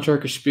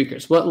non-Turkish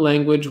speakers? What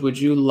language would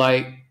you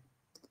liken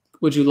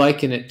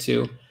it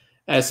to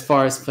as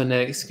far as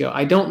phonetics go?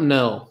 I don't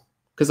know,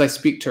 because I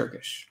speak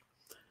Turkish.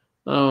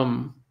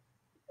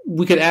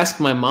 We could ask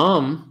my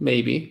mom,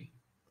 maybe.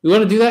 You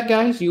want to do that,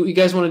 guys? You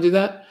guys want to do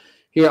that?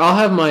 Here, I'll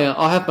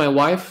have my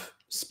wife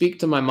speak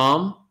to my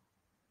mom,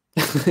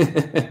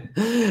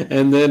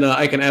 and then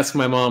I can ask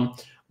my mom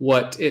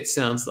what it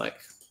sounds like.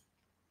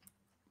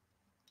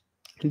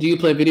 Do you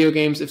play video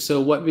games? If so,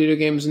 what video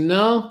games?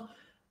 No,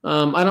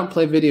 I don't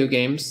play video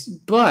games,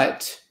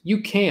 but you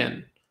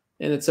can,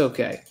 and it's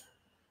okay.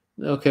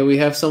 Okay, we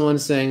have someone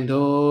saying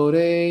do,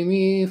 re,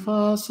 mi,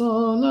 fa,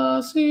 sol,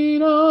 la, si,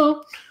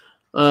 do.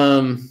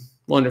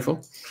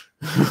 Wonderful.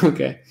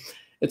 Okay,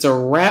 it's a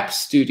rap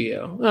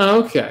studio.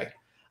 Oh, okay,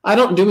 I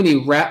don't do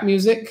any rap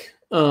music,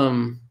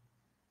 but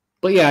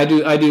yeah, I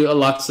do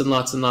lots and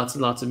lots and lots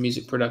and lots of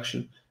music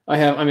production. I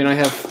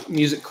have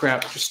music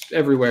crap just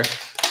everywhere.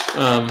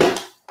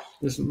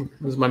 This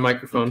is my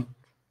microphone.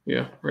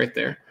 Yeah, right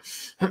there.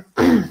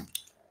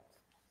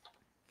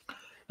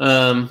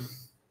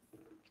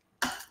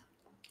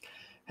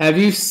 Have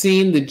you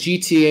seen the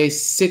GTA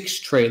 6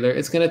 trailer?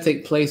 It's going to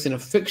take place in a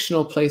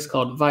fictional place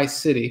called Vice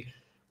City,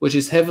 which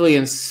is heavily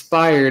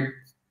inspired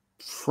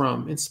by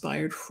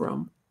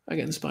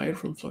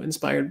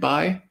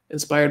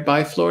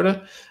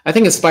Florida. I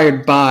think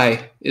inspired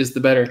by is the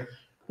better.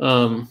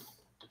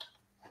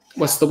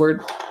 What's the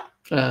word?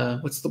 I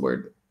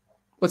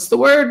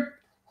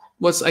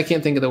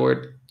can't think of the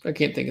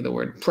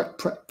word.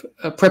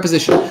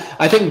 Preposition.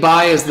 I think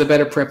by is the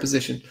better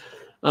preposition.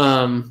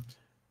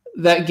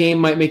 That game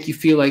might make you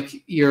feel like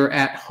you're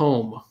at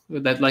home,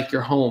 like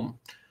you're home.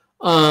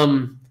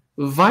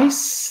 Vice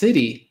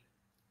City.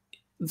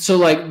 So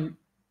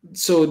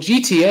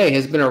GTA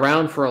has been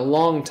around for a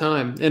long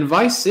time, and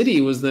Vice City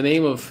was the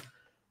name of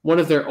one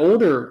of their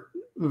older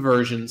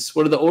versions.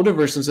 One of the older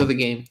versions of the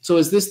game. So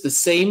is this the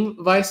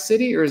same Vice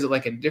City, or is it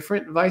like a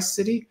different Vice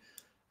City?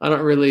 I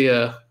don't really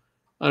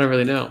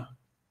know.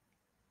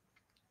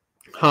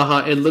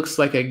 Haha, it looks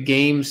like a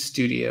game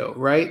studio,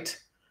 right?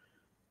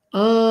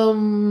 Are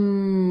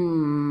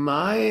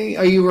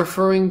you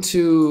referring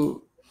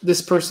to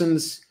this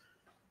person's?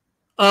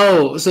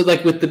 Oh, so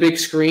like with the big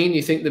screen,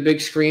 you think the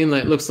big screen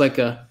like looks like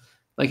a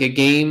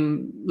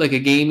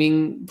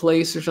gaming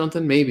place or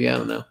something? Maybe, I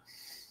don't know.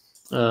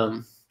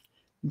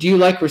 Do you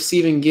like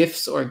receiving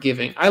gifts or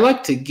giving? I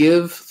like to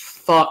give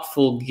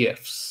thoughtful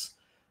gifts.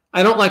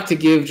 I don't like to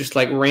give just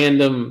like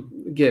random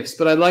gifts,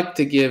 but I like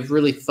to give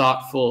really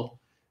thoughtful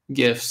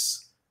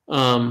gifts.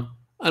 I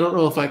don't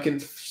know if I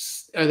can.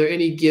 Are there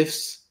any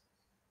gifts?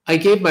 I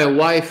gave my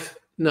wife.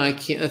 No, I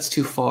can't. That's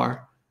too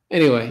far.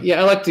 Anyway, yeah,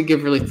 I like to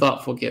give really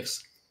thoughtful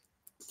gifts.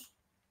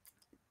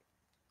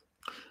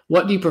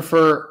 What do you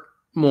prefer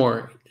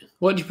more?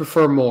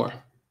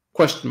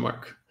 Question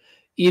mark.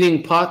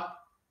 Eating.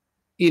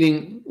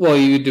 Well,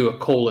 you do a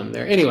colon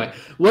there. Anyway,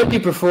 what do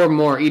you prefer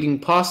more, eating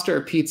pasta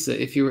or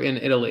pizza if you were in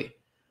Italy?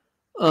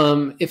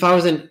 If I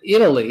was in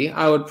Italy,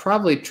 I would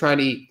probably try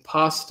to eat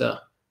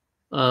pasta.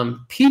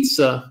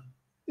 Pizza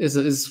is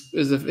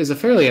a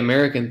fairly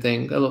American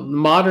thing.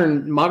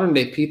 Modern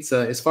day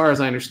pizza, as far as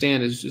I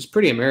understand, is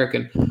pretty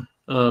American.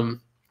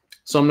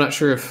 So I'm not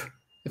sure if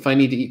I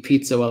need to eat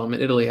pizza while I'm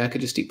in Italy. I could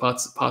just eat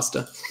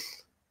pasta.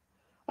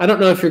 I don't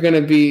know if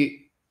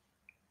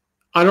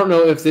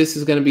this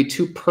is going to be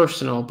too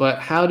personal, but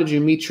how did you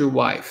meet your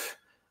wife?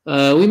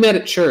 We met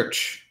at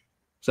church,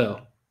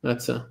 so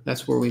that's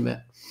where we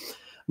met.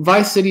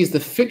 Vice City is the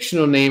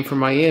fictional name for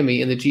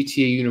Miami in the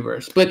GTA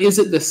universe, but is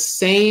it the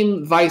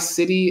same Vice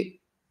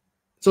City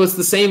So it's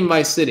the same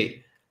Vice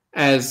City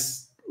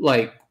as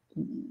like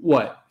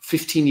what,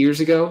 15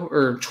 years ago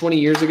or 20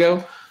 years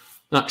ago?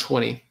 Not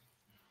 20.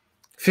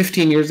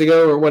 15 years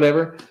ago or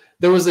whatever.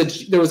 There was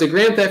a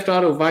Grand Theft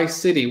Auto Vice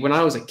City when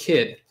I was a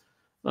kid.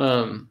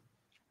 So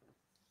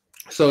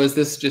is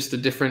this just a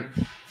different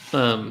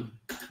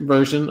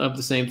version of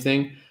the same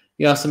thing?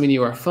 Yasemin,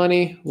 you are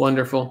funny.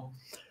 Wonderful.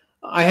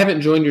 I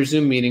haven't joined your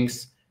Zoom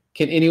meetings.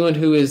 Can anyone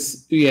who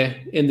is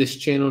in this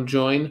channel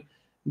join?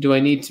 Do I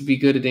need to be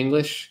good at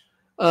English?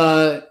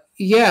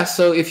 Yeah,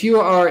 so if you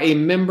are a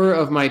member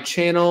of my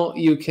channel,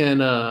 you can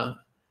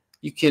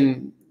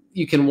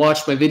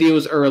watch my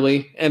videos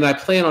early, and I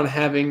plan on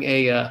having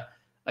a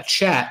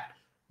chat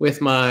with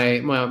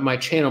my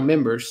channel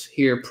members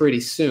here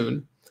pretty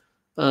soon.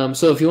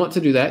 So if you want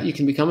to do that, you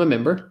can become a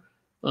member.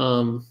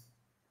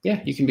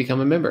 Yeah, you can become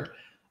a member.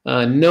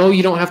 No,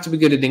 you don't have to be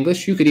good at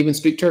English. You could even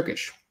speak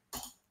Turkish.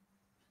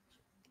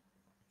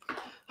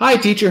 Hi,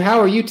 teacher. How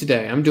are you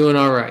today? I'm doing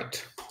all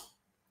right.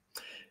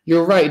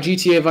 You're right.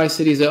 GTA Vice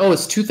City is,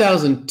 it's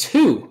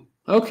 2002.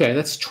 Okay,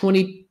 that's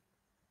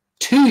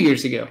 22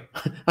 years ago.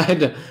 I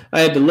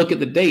had to look at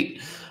the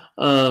date.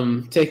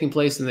 Taking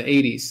place in the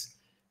 80s.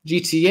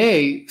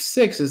 GTA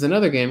 6 is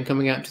another game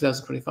coming out in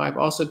 2025.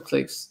 Also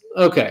takes.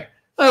 Okay,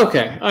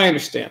 I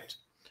understand.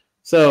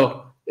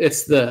 So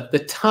it's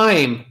the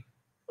time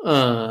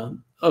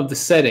of the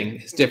setting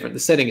is different. The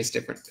setting is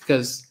different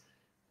because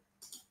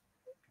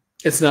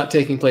it's not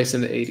taking place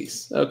in the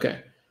 80s. Okay.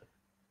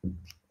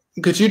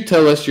 Could you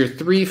tell us your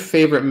 3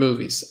 favorite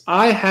movies?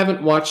 I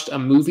haven't watched a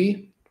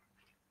movie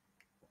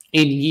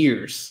in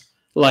years,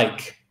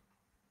 like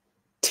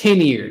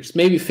 10 years,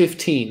 maybe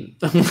 15.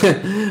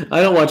 I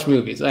don't watch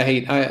movies.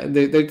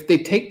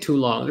 They take too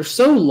long. They're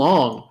so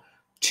long.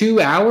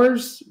 2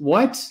 hours?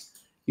 What?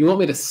 You want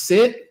me to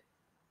sit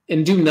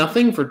and do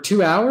nothing for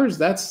 2 hours?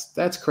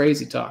 That's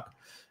crazy talk.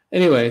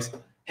 Anyways,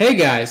 hey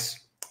guys,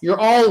 you're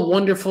all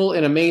wonderful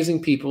and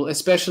amazing people,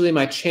 especially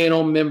my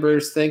channel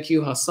members. Thank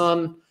you,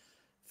 Hassan.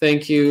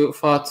 Thank you,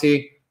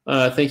 Fatih.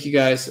 Thank you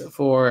guys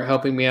for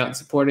helping me out and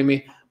supporting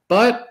me.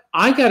 But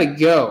I gotta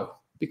go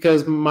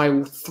because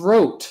my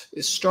throat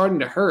is starting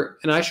to hurt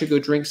and I should go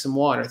drink some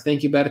water.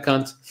 Thank you,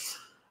 Badakant.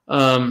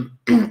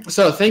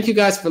 So thank you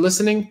guys for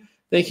listening.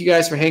 Thank you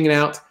guys for hanging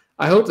out.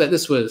 I hope that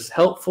this was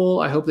helpful.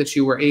 I hope that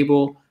you were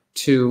able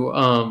to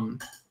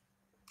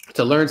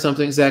learn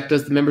something. Zach,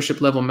 does the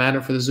membership level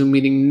matter for the Zoom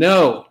meeting?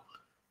 No.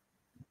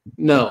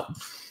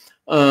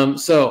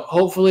 So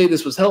hopefully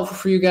this was helpful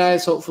for you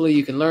guys. Hopefully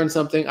you can learn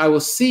something. I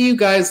will see you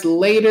guys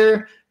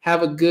later.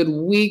 Have a good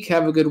week.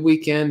 Have a good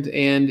weekend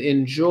and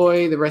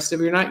enjoy the rest of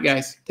your night,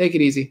 guys. Take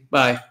it easy.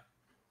 Bye.